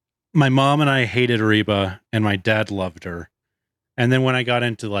up, my mom and I hated Reba and my dad loved her. And then when I got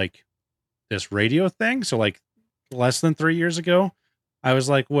into like this radio thing, so like less than 3 years ago, I was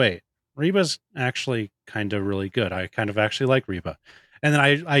like, wait, Reba's actually kind of really good. I kind of actually like Reba. And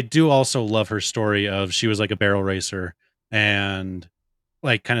then I do also love her story of she was like a barrel racer and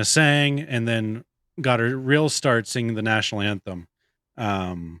like kind of sang and then got her real start singing the national anthem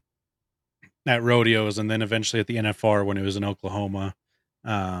at rodeos and then eventually at the NFR when it was in Oklahoma,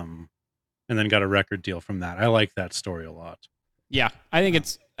 and then got a record deal from that. I like that story a lot. Yeah, I think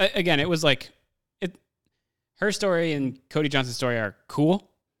it's, again, it was like, her story and Cody Johnson's story are cool,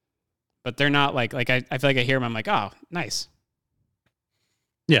 but they're not like I feel like I hear them, I'm like, oh, nice.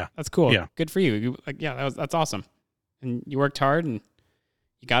 Yeah. That's cool. Yeah. Good for you. That's awesome. And you worked hard and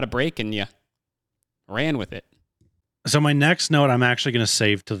you got a break and you ran with it. So my next note, I'm actually going to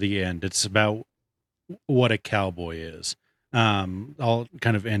save to the end. It's about what a cowboy is. I'll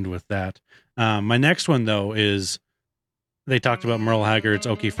kind of end with that. My next one though is they talked about Merle Haggard's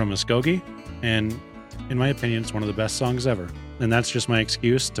Okie from Muskogee, and in my opinion, it's one of the best songs ever. And that's just my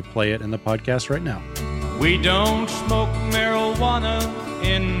excuse to play it in the podcast right now. We don't smoke marijuana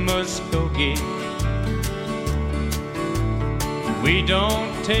in Muskogee. We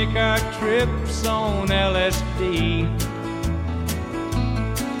don't take our trips on LSD.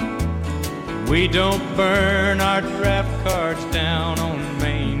 We don't burn our draft cards down on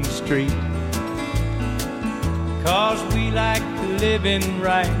Main Street. 'Cause we like living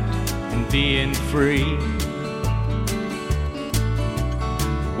right and being free.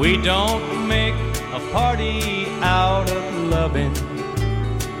 We don't make a party out of loving,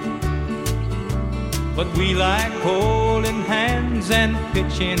 but we like holding hands and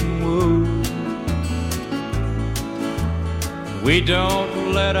pitching wood. We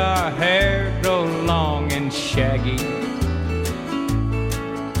don't let our hair grow long and shaggy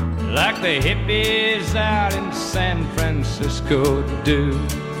like the hippies out in San Francisco do.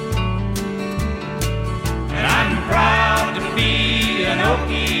 And I'm proud to be an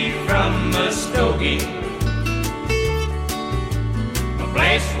Okie from Muskogee, a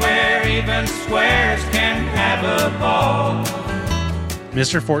place where even squares can have a ball.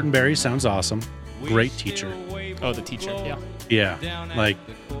 Mr. Fortenberry sounds awesome. Great teacher. Oh, the teacher, yeah. Yeah, like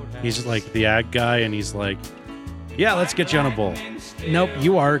he's like the ag guy, and he's like Yeah, let's get you on a bull. Nope,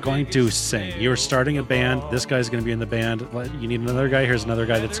 you are going to sing. You're starting a band. This guy's going to be in the band. You need another guy. Here's another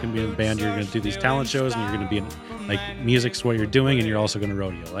guy that's going to be in the band. You're going to do these talent shows, and you're going to be in, like, music's what you're doing, and you're also going to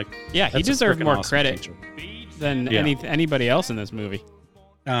rodeo. Like, yeah, he deserved more credit than anybody else in this movie.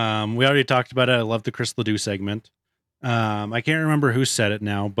 We already talked about it. I love the Chris Ledoux segment. I can't remember who said it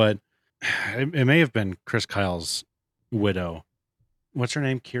now, but it may have been Chris Kyle's widow. What's her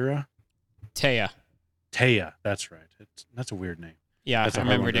name? Kira? Taya, that's right. That's a weird name. Yeah, I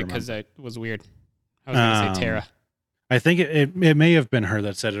remembered it because it was weird. I was going to say Tara. I think it may have been her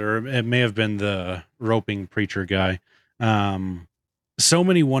that said it, or it may have been the roping preacher guy. So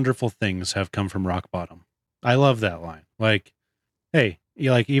many wonderful things have come from rock bottom. I love that line. Like, hey,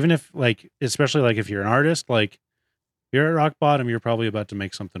 even if, especially if you're an artist, you're at rock bottom, you're probably about to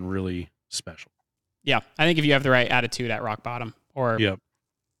make something really special. Yeah, I think if you have the right attitude at rock bottom, or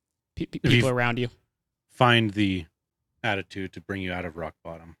people around you, find the attitude to bring you out of rock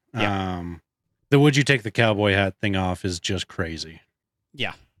bottom. Yeah. The would you take the cowboy hat thing off is just crazy.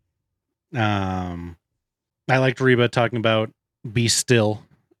 Yeah. I liked Reba talking about be still.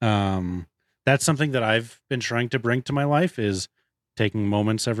 That's something that I've been trying to bring to my life, is taking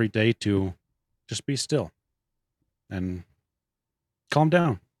moments every day to just be still and calm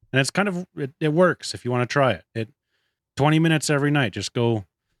down. And it's kind of, it works if you want to try it. 20 minutes every night, just go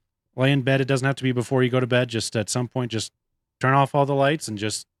lay in bed. It doesn't have to be before you go to bed. Just at some point, just turn off all the lights and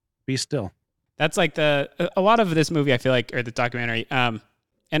just be still. That's like a lot of this movie, I feel like, or the documentary. And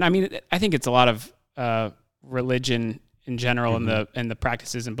I mean, I think it's a lot of religion in general, and the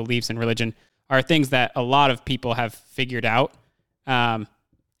practices and beliefs in religion are things that a lot of people have figured out,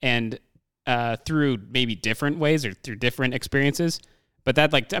 and through maybe different ways or through different experiences. But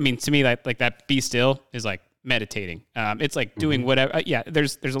that, to me, like that be still is like meditating. It's like doing whatever.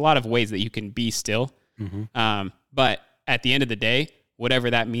 There's a lot of ways that you can be still. But at the end of the day, whatever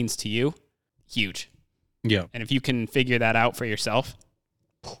that means to you, huge. Yeah. And if you can figure that out for yourself.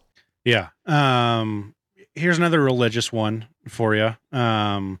 Yeah. Here's another religious one for you.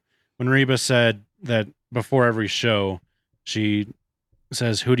 When Reba said that before every show, she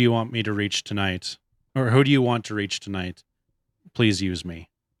says, "Who do you want me to reach tonight?" Or "Who do you want to reach tonight? Please use me."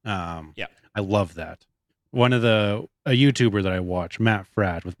 I love that. A YouTuber that I watch, Matt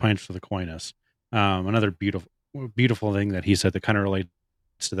Fradd with Pints for the Coinus. Another beautiful thing that he said that kind of relates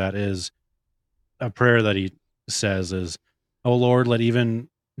to that is a prayer that he says is, "Oh Lord, let even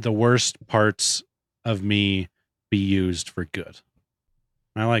the worst parts of me be used for good."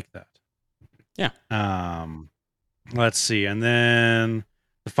 I like that. Yeah. Let's see. And then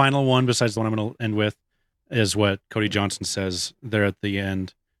the final one, besides the one I'm going to end with, is what Cody Johnson says there at the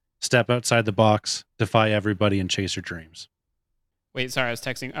end. "Step outside the box, defy everybody, and chase your dreams." Wait, sorry, I was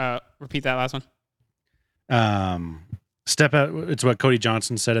texting. Repeat that last one. Step out. It's what Cody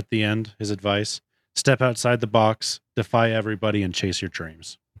Johnson said at the end, his advice. "Step outside the box, defy everybody, and chase your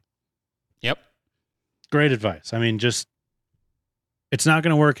dreams." Yep. Great advice. I mean, it's not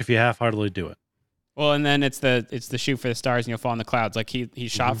going to work if you half-heartedly do it. Well, and then it's the shoot for the stars and you'll fall in the clouds. Like he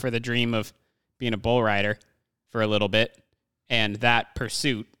shot for the dream of being a bull rider for a little bit, and that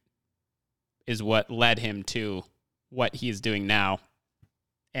pursuit is what led him to what he is doing now.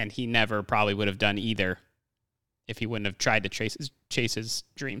 And he never probably would have done either if he wouldn't have tried to chase his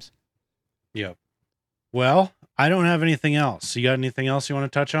dreams. Yep. Well, I don't have anything else. You got anything else you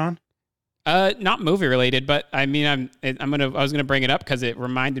want to touch on? Not movie related, but I mean, I was gonna bring it up because it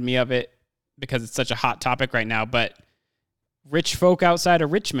reminded me of it because it's such a hot topic right now. But rich folk outside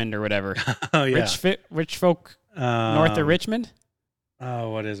of Richmond or whatever. Oh yeah. Rich folk north of Richmond.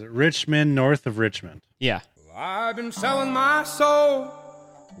 Oh, what is it? Richmond, north of Richmond. Yeah. I've been selling my soul,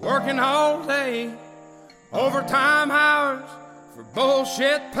 working all day, overtime hours for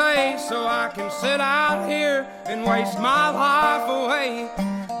bullshit pay, so I can sit out here and waste my life away,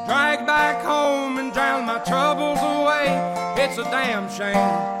 drag back home and drown my troubles away. It's a damn shame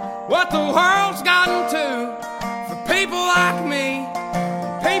what the world's gotten to for people like me,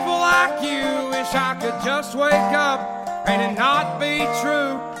 people like you. Wish I could just wake up and it not be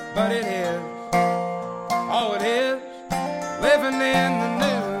true, but it is. Oh, it is living in the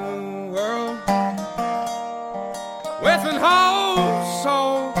new world with an whole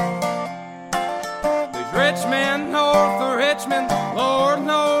soul. These rich men north of Richmond, Lord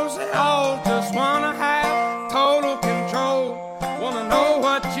knows they all just wanna have total control. Wanna know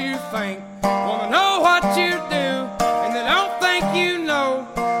what you think, wanna know what you do, and they don't think you know,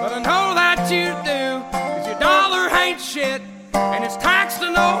 but I know that you do, 'cause your dollar ain't shit, and it's taxed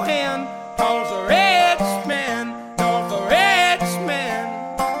to no end, 'cause the rich men north of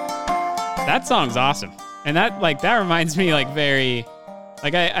Richmond. That song's awesome. And that reminds me very,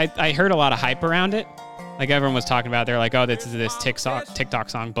 I heard a lot of hype around it. Like everyone was talking about, they're like, oh, this is this TikTok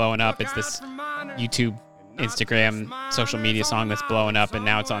song blowing up. It's this YouTube, Instagram, social media song that's blowing up, and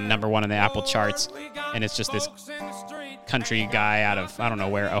now it's on number 1 on the Apple charts. And it's just this country guy out of, I don't know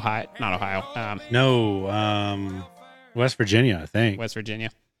where, not Ohio. West Virginia, I think. West Virginia.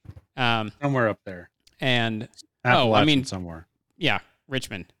 Somewhere up there. And, somewhere. Yeah,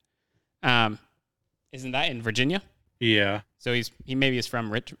 Richmond. Isn't that in Virginia? Yeah. So he maybe is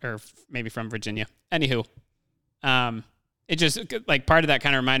from maybe from Virginia. Anywho, it just part of that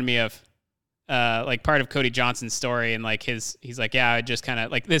kind of reminded me of part of Cody Johnson's story, and he's like, yeah, I just kind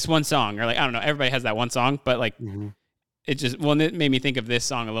of this one song, or I don't know, everybody has that one song, but it made me think of this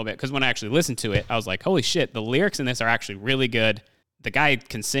song a little bit, because when I actually listened to it, I was like, holy shit, the lyrics in this are actually really good. The guy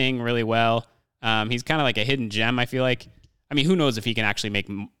can sing really well. He's kind of like a hidden gem, I feel like. I mean, who knows if he can actually make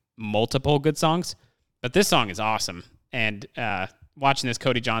multiple good songs, but this song is awesome. And watching this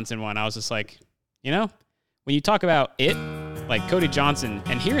Cody Johnson one, I was just like, when you talk about it, like Cody Johnson,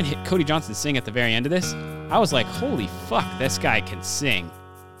 and hearing Cody Johnson sing at the very end of this, I was like, holy fuck, this guy can sing.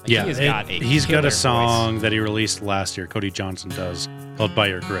 He's got a song that he released last year, Cody Johnson does, called By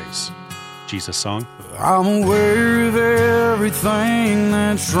Your Grace. Jesus song. I'm aware of everything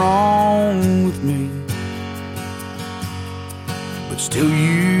that's wrong with me, but still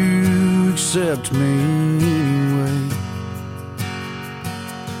you accept me anyway.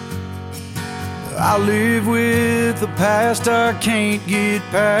 I live with the past I can't get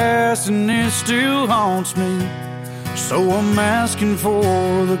past, and it still haunts me. So I'm asking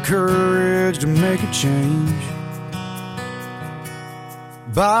for the courage to make a change.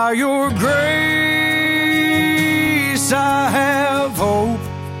 By your grace I have hope.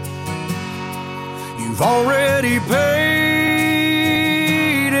 You've already paid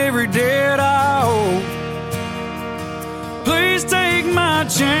every debt I owe. Please take my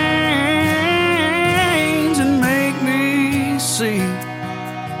chains and make me see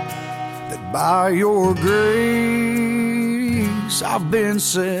that by your grace I've been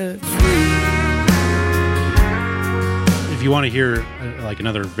set free. If you want to hear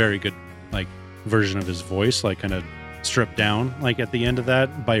another very good version of his voice, kind of stripped down, at the end of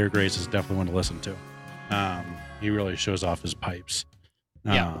that, By Your Grace is definitely one to listen to. He really shows off his pipes.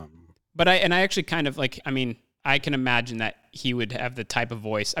 But I actually kind of I can imagine that he would have the type of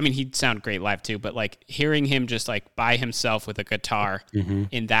voice. I mean, he'd sound great live too, but hearing him just by himself with a guitar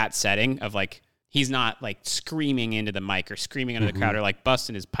in that setting of he's not screaming into the mic or screaming into the crowd or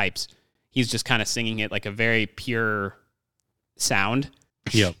busting his pipes. He's just kind of singing it a very pure sound.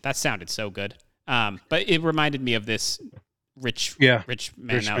 Yeah, that sounded so good. But it reminded me of this rich man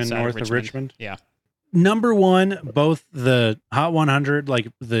outside north of Richmond. Yeah. Number 1, both the Hot 100,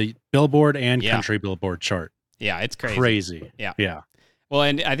 the Billboard and Country Billboard chart. Yeah, it's crazy. Yeah. Well,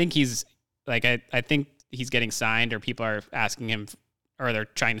 and I think he's I think he's getting signed, or people are asking him, or they're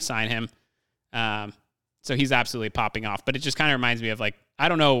trying to sign him. So he's absolutely popping off. But it just kind of reminds me of I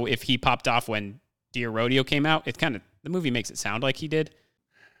don't know if he popped off when Dear Rodeo came out. It's kind of, the movie makes it sound like he did.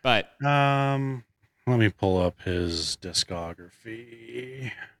 But let me pull up his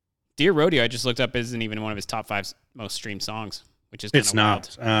discography. Dear Rodeo, I just looked up, isn't even one of his top 5 most streamed songs, which is kind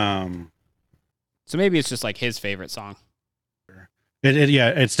of wild. So maybe it's just his favorite song.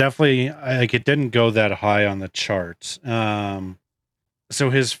 It's definitely it didn't go that high on the charts. So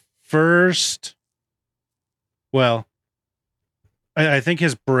his first, I think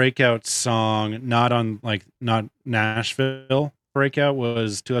his breakout song, not Nashville breakout,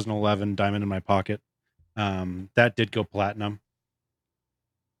 was 2011 Diamond in My Pocket. That did go platinum.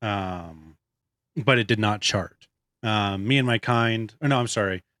 But it did not chart. Me and My Kind,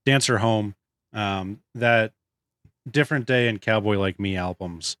 Dancer Home, that Different Day and Cowboy Like Me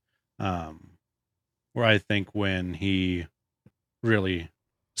albums, where I think when he really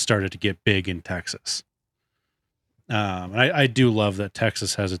started to get big in Texas. I do love that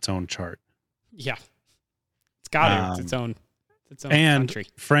Texas has its own chart. Yeah. It's got its own and country.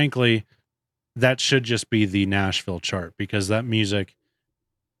 Frankly, that should just be the Nashville chart, because that music,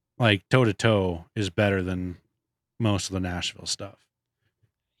 toe to toe, is better than most of the Nashville stuff.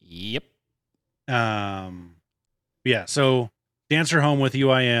 Yep. Yeah. So Dancer Home with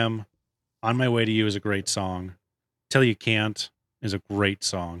You I Am, On My Way to You is a great song. Till You Can't is a great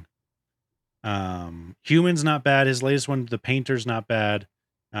song. Human's not bad. His latest one, The Painter's not bad.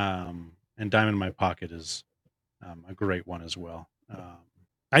 And Diamond in My Pocket is a great one as well.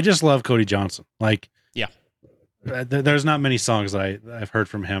 I just love Cody Johnson. There's not many songs that I've heard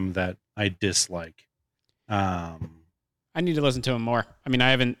from him that I dislike. I need to listen to him more. I mean,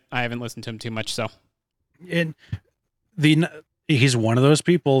 I haven't listened to him too much, so. And he's one of those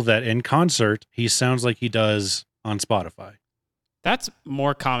people that in concert he sounds like he does on Spotify. That's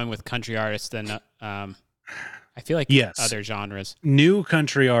more common with country artists than I feel like other genres. New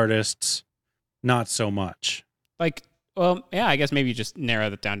country artists, not so much. Like, well, yeah, I guess maybe you just narrow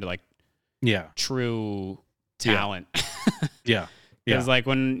that down to like true talent. Yeah. Because like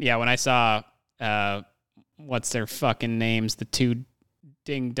when I saw what's their fucking names, the two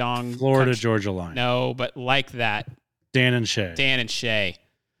ding dong Florida Georgia line. No, but like that. Dan and Shay.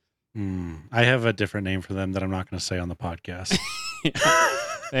 I have a different name for them that I'm not going to say on the podcast.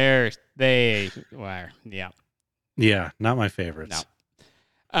 Yeah, not my favorites.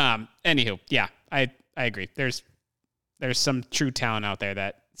 No. Anywho, yeah, I agree. There's some true talent out there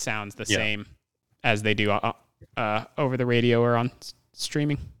that sounds the same as they do over the radio or on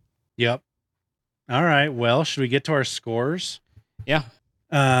streaming. Yep. All right. Well, should we get to our scores? Yeah.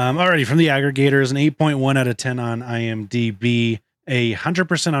 Alrighty, from the aggregators, an 8.1 out of 10 on IMDb,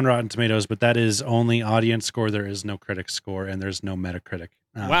 100% on Rotten Tomatoes, but that is only audience score. There is no critic score, and there's no Metacritic.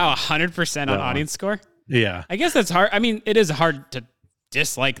 Wow, 100% on audience score? Yeah. I guess that's hard. I mean, it is hard to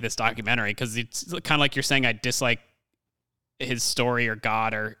dislike this documentary because it's kind of like you're saying I dislike his story or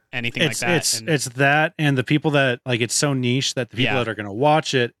God or anything like that. It's that, and the people that, like, it's so niche that the people that are going to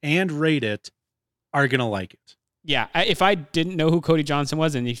watch it and rate it are going to like it. Yeah, if I didn't know who Cody Johnson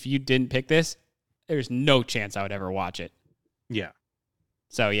was, and if you didn't pick this, there's no chance I would ever watch it. Yeah.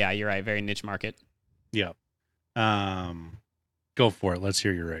 So yeah, you're right. Very niche market. Yeah. Go for it. Let's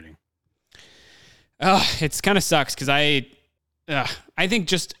hear your rating. It's kind of sucks because I think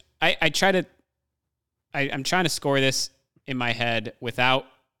just I'm trying to score this in my head without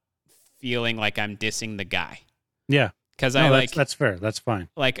feeling like I'm dissing the guy. Yeah. Because that's fair. That's fine.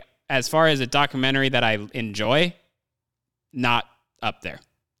 Like, as far as a documentary that I enjoy, not up there.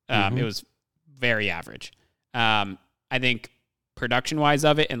 It was very average. I think production-wise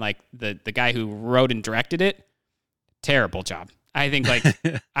of it, and like the guy who wrote and directed it, terrible job. I think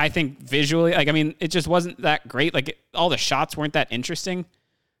I think visually, like, I mean, it just wasn't that great. Like, all the shots weren't that interesting.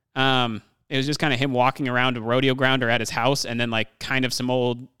 It was just kind of him walking around a rodeo ground or at his house, and then like kind of some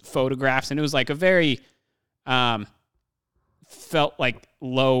old photographs, and it was like a very felt like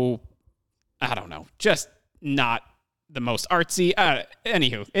low, I don't know, just not the most artsy.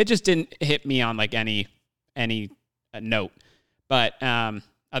 Anywho, it just didn't hit me on like any note, but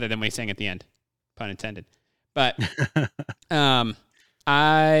other than what he's saying at the end, pun intended. But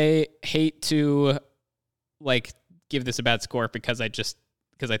I hate to like give this a bad score because I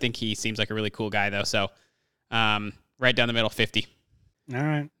think he seems like a really cool guy though. So right down the middle, 50. All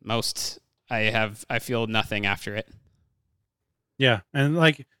right. I feel nothing after it. Yeah, and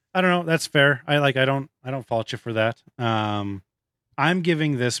like, I don't know, that's fair. I don't fault you for that. I'm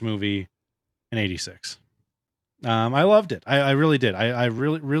giving this movie an 86. I loved it. I really did. I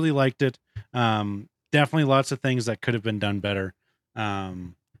really, really liked it. Definitely lots of things that could have been done better.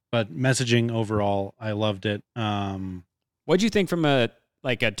 But messaging overall, I loved it. What'd you think from a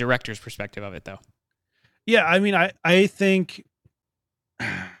director's perspective of it though? Yeah, I mean, I think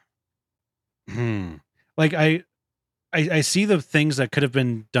like I see the things that could have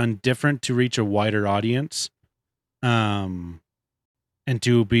been done different to reach a wider audience, and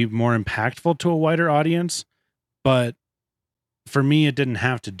to be more impactful to a wider audience. But for me, it didn't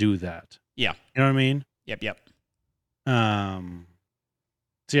have to do that. Yeah. You know what I mean? Yep.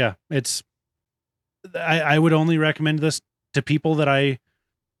 So yeah, I would only recommend this to people that I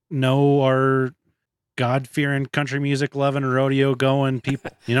know are God-fearing, country music loving, rodeo going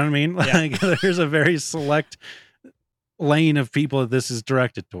people. You know what I mean? Like, there's a very select lane of people that this is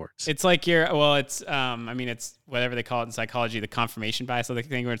directed towards. It's like it's whatever they call it in psychology, the confirmation bias, so the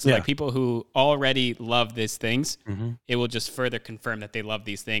thing where it's like people who already love these things, it will just further confirm that they love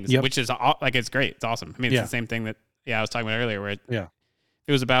these things, which is like, it's great. It's awesome. I mean, it's the same thing that I was talking about earlier, where if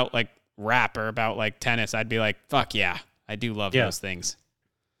it was about like rap or about like tennis, I'd be like, fuck yeah, I do love those things.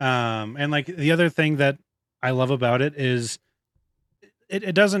 And like the other thing that I love about it is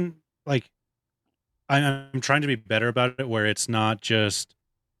it doesn't like, I'm trying to be better about it, where it's not just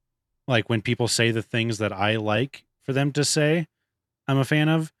like when people say the things that I like for them to say, I'm a fan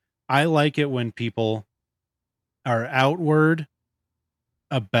of. I like it when people are outward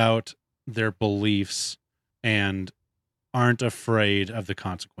about their beliefs and aren't afraid of the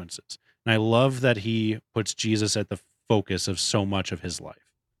consequences. And I love that he puts Jesus at the focus of so much of his life.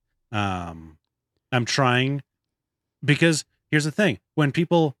 I'm trying, because here's the thing, when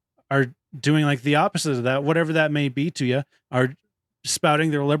people are doing like the opposite of that, whatever that may be to you, are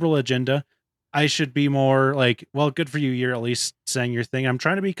spouting their liberal agenda, I should be more like, well, good for you. You're at least saying your thing. I'm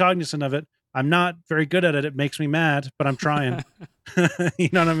trying to be cognizant of it, I'm not very good at it. It makes me mad, but I'm trying. You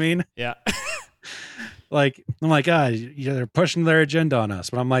know what I mean? Yeah. Like, I'm like, they're pushing their agenda on us.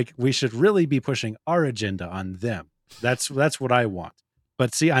 But I'm like, we should really be pushing our agenda on them. That's what I want.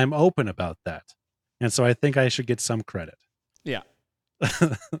 But see, I'm open about that. And so I think I should get some credit. Yeah.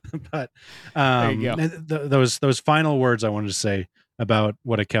 But there you go. Those final words I wanted to say about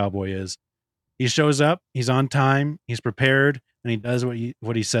what a cowboy is. He shows up, he's on time, he's prepared, and he does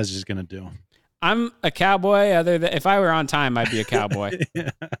what he says he's going to do. I'm a cowboy. If I were on time, I'd be a cowboy.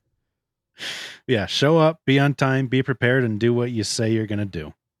 Yeah, show up, be on time, be prepared, and do what you say you're going to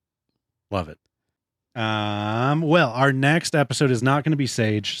do. Love it. Well, our next episode is not going to be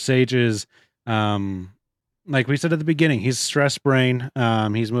Sage. Sage is, like we said at the beginning, he's stress brain.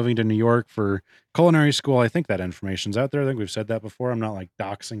 He's moving to New York for culinary school. I think that information's out there. I think we've said that before. I'm not like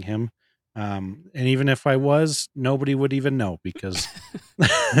doxing him. And even if I was, nobody would even know because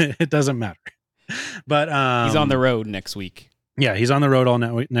it doesn't matter. But he's on the road next week. Yeah, he's on the road all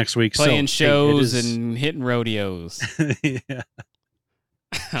next week. Playing shows and hitting rodeos. Yeah.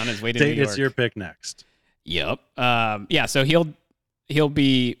 On his way to New York. It's your pick next. Yep. Yeah, so he'll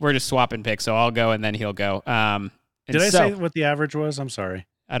be, we're just swapping picks, so I'll go and then he'll go. Did I say what the average was? I'm sorry.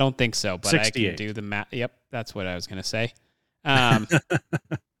 I don't think so, but 68. I can do the math. Yep, that's what I was going to say. Now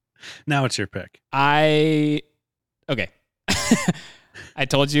it's your pick. Okay. I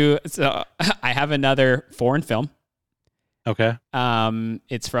told you, so I have another foreign film. Okay.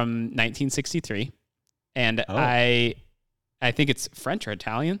 It's from 1963, and I think it's French or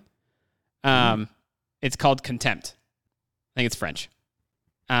Italian. It's called Contempt. I think it's French.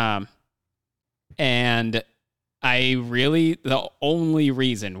 And the only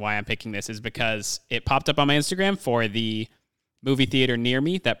reason why I'm picking this is because it popped up on my Instagram for the movie theater near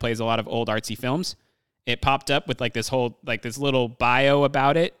me that plays a lot of old artsy films. It popped up with this little bio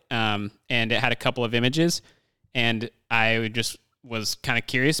about it. And it had a couple of images, and I just was kind of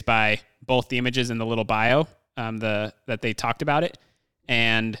curious by both the images and the little bio, that they talked about it.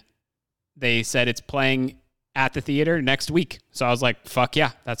 And they said it's playing at the theater next week. So I was like, fuck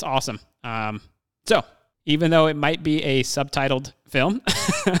yeah, that's awesome. So even though it might be a subtitled film,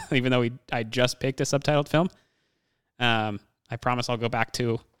 even though I just picked a subtitled film, I promise I'll go back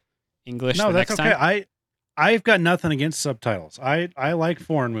to English the next time. Okay. I've got nothing against subtitles. I like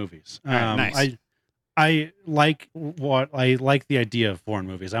foreign movies. Nice. I like the idea of foreign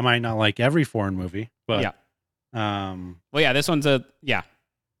movies. I might not like every foreign movie, but yeah. Well, yeah, this one's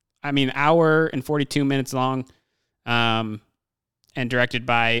hour and 42 minutes long, and directed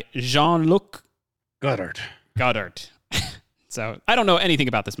by Jean-Luc Godard. So I don't know anything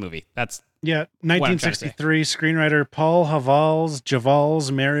about this movie. That's 1963 screenwriter Paul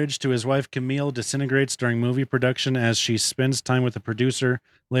Javal's marriage to his wife Camille disintegrates during movie production as she spends time with the producer.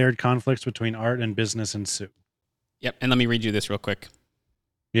 Layered conflicts between art and business ensue. Yep, and let me read you this real quick.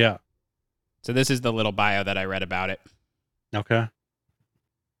 Yeah. So this is the little bio that I read about it. Okay.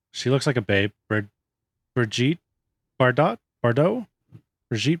 She looks like a babe. Brigitte Bardot?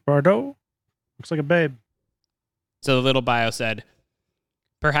 Brigitte Bardot? Looks like a babe. So the little bio said,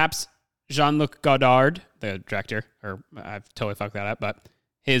 perhaps Jean-Luc Godard, the director, or I've totally fucked that up, but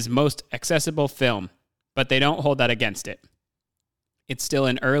his most accessible film, but they don't hold that against it. It's still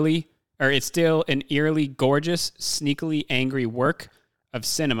an eerily gorgeous, sneakily angry work of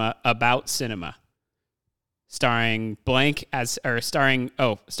cinema about cinema. Starring Fritz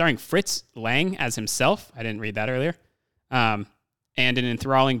Lang as himself. I didn't read that earlier. And an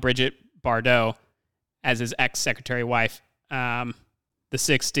enthralling Brigitte Bardot as his ex-secretary wife. The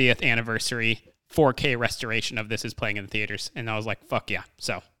 60th anniversary 4K restoration of this is playing in the theaters. And I was like, fuck yeah.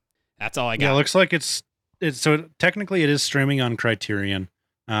 So that's all I got. Yeah, it looks like it's so technically it is streaming on Criterion.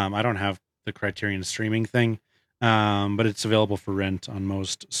 I don't have the Criterion streaming thing, but it's available for rent on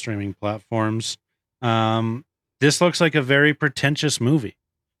most streaming platforms. This looks like a very pretentious movie.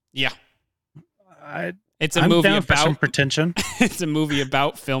 Yeah. It's a movie about some pretension. It's a movie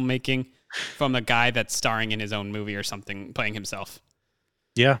about filmmaking from a guy that's starring in his own movie or something, playing himself.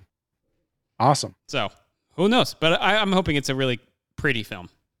 Yeah. Awesome. So who knows? But I'm hoping it's a really pretty film.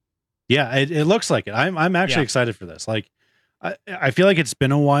 Yeah, it looks like it. I'm actually excited for this. Like, I feel like it's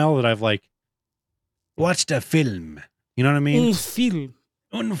been a while that I've watched a film. You know what I mean?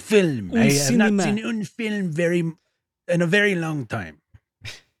 Un film. I have not seen un film in a very long time.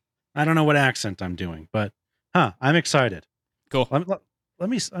 I don't know what accent I'm doing, but I'm excited. Cool. Let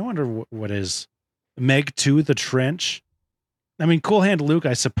me. I wonder what is Meg 2: The Trench. I mean, Cool Hand Luke,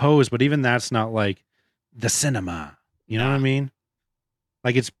 I suppose, but even that's not like the cinema. You know what I mean?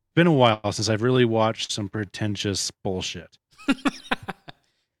 Like, it's been a while since I've really watched some pretentious bullshit.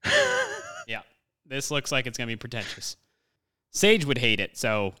 This looks like it's going to be pretentious. Sage would hate it,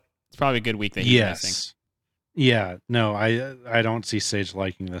 so it's probably a good week that you're missing. Yeah, no, I don't see Sage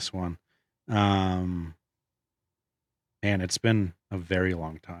liking this one. And it's been a very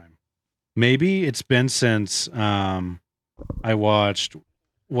long time. Maybe it's been since I watched,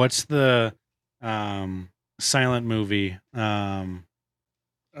 what's the silent movie?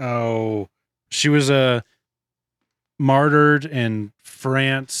 She was martyred in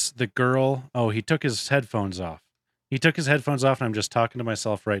France. The girl. Oh, he took his headphones off. And I'm just talking to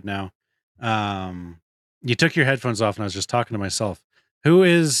myself right now. You took your headphones off and I was just talking to myself. Who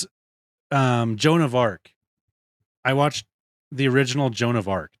is Joan of Arc? I watched the original Joan of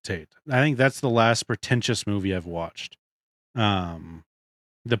Arc, Tate. I think that's the last pretentious movie I've watched.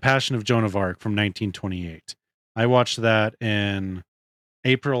 The Passion of Joan of Arc from 1928. I watched that in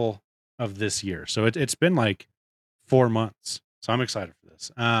April of this year. So it's been like 4 months. So I'm excited for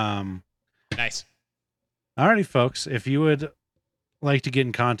this. Nice. Alrighty, folks. If you would like to get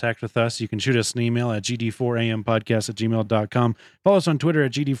in contact with us, you can shoot us an email at gd4ampodcast@gmail.com. Follow us on Twitter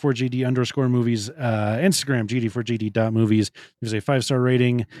at gd4gd_movies, Instagram gd4gd.movies. There's a 5-star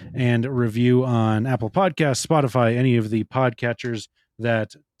rating and review on Apple Podcasts, Spotify, any of the podcatchers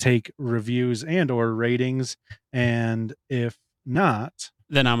that take reviews and or ratings. And if not,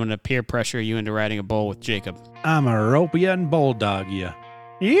 then I'm going to peer pressure you into riding a bull with Jacob. I'm a rope you and bulldog you.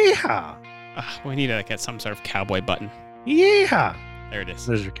 Yeehaw! We need to get some sort of cowboy button. Yeehaw! There it is.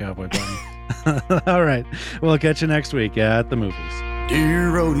 There's your cowboy button. All right. We'll catch you next week at the movies.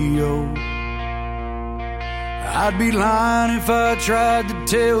 Dear Rodeo, I'd be lying if I tried to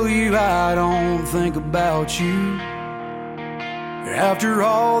tell you I don't think about you. After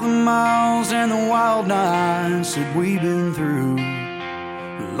all the miles and the wild nights that we've been through,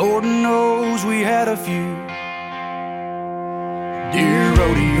 Lord knows we had a few. Dear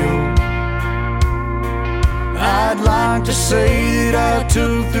Rodeo, I'd like to say that I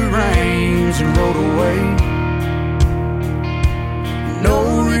took the reins and rode away.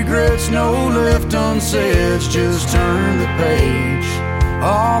 No regrets, no left unsaid, just turn the page.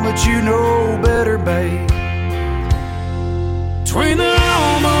 Oh, but you know better, babe. Between the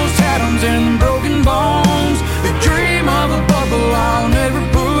almost atoms and broken bones, the dream of a bubble I'll never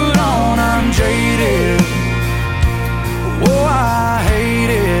put on. I'm jaded, oh I hate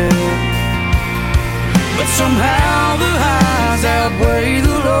it, but somehow the highs outweigh the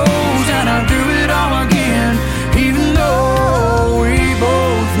lows, and I do it all again, even though we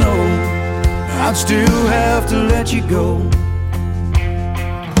both know I'd still have to let you go.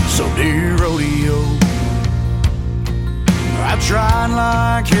 So dear Rodeo, I tried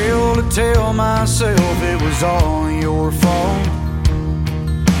like hell to tell myself it was all your fault.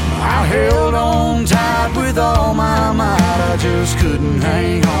 I held on tight with all my might, I just couldn't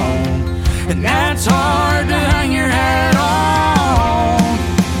hang on. And that's hard to hang your hat on.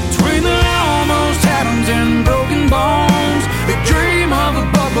 Between the almost atoms and broken bones, the dream of a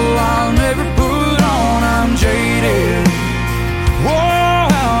bubble I'll never put on. I'm jaded, oh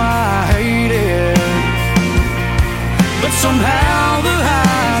how I hate it, but somehow the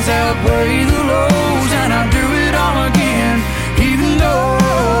highs outweigh the lows, and I do it all again, even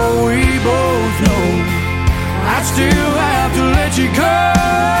though we both know I still have to let you go.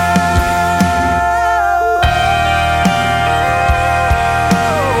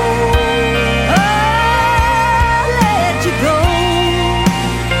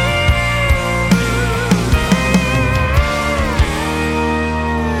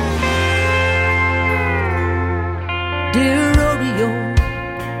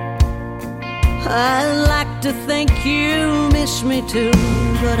 I'd like to think you miss me too,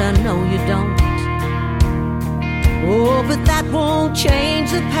 but I know you don't. Oh, but that won't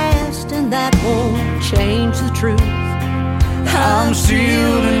change the past, and that won't change the truth. I'm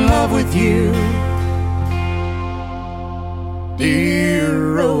still in love with you,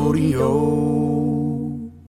 dear Rodeo.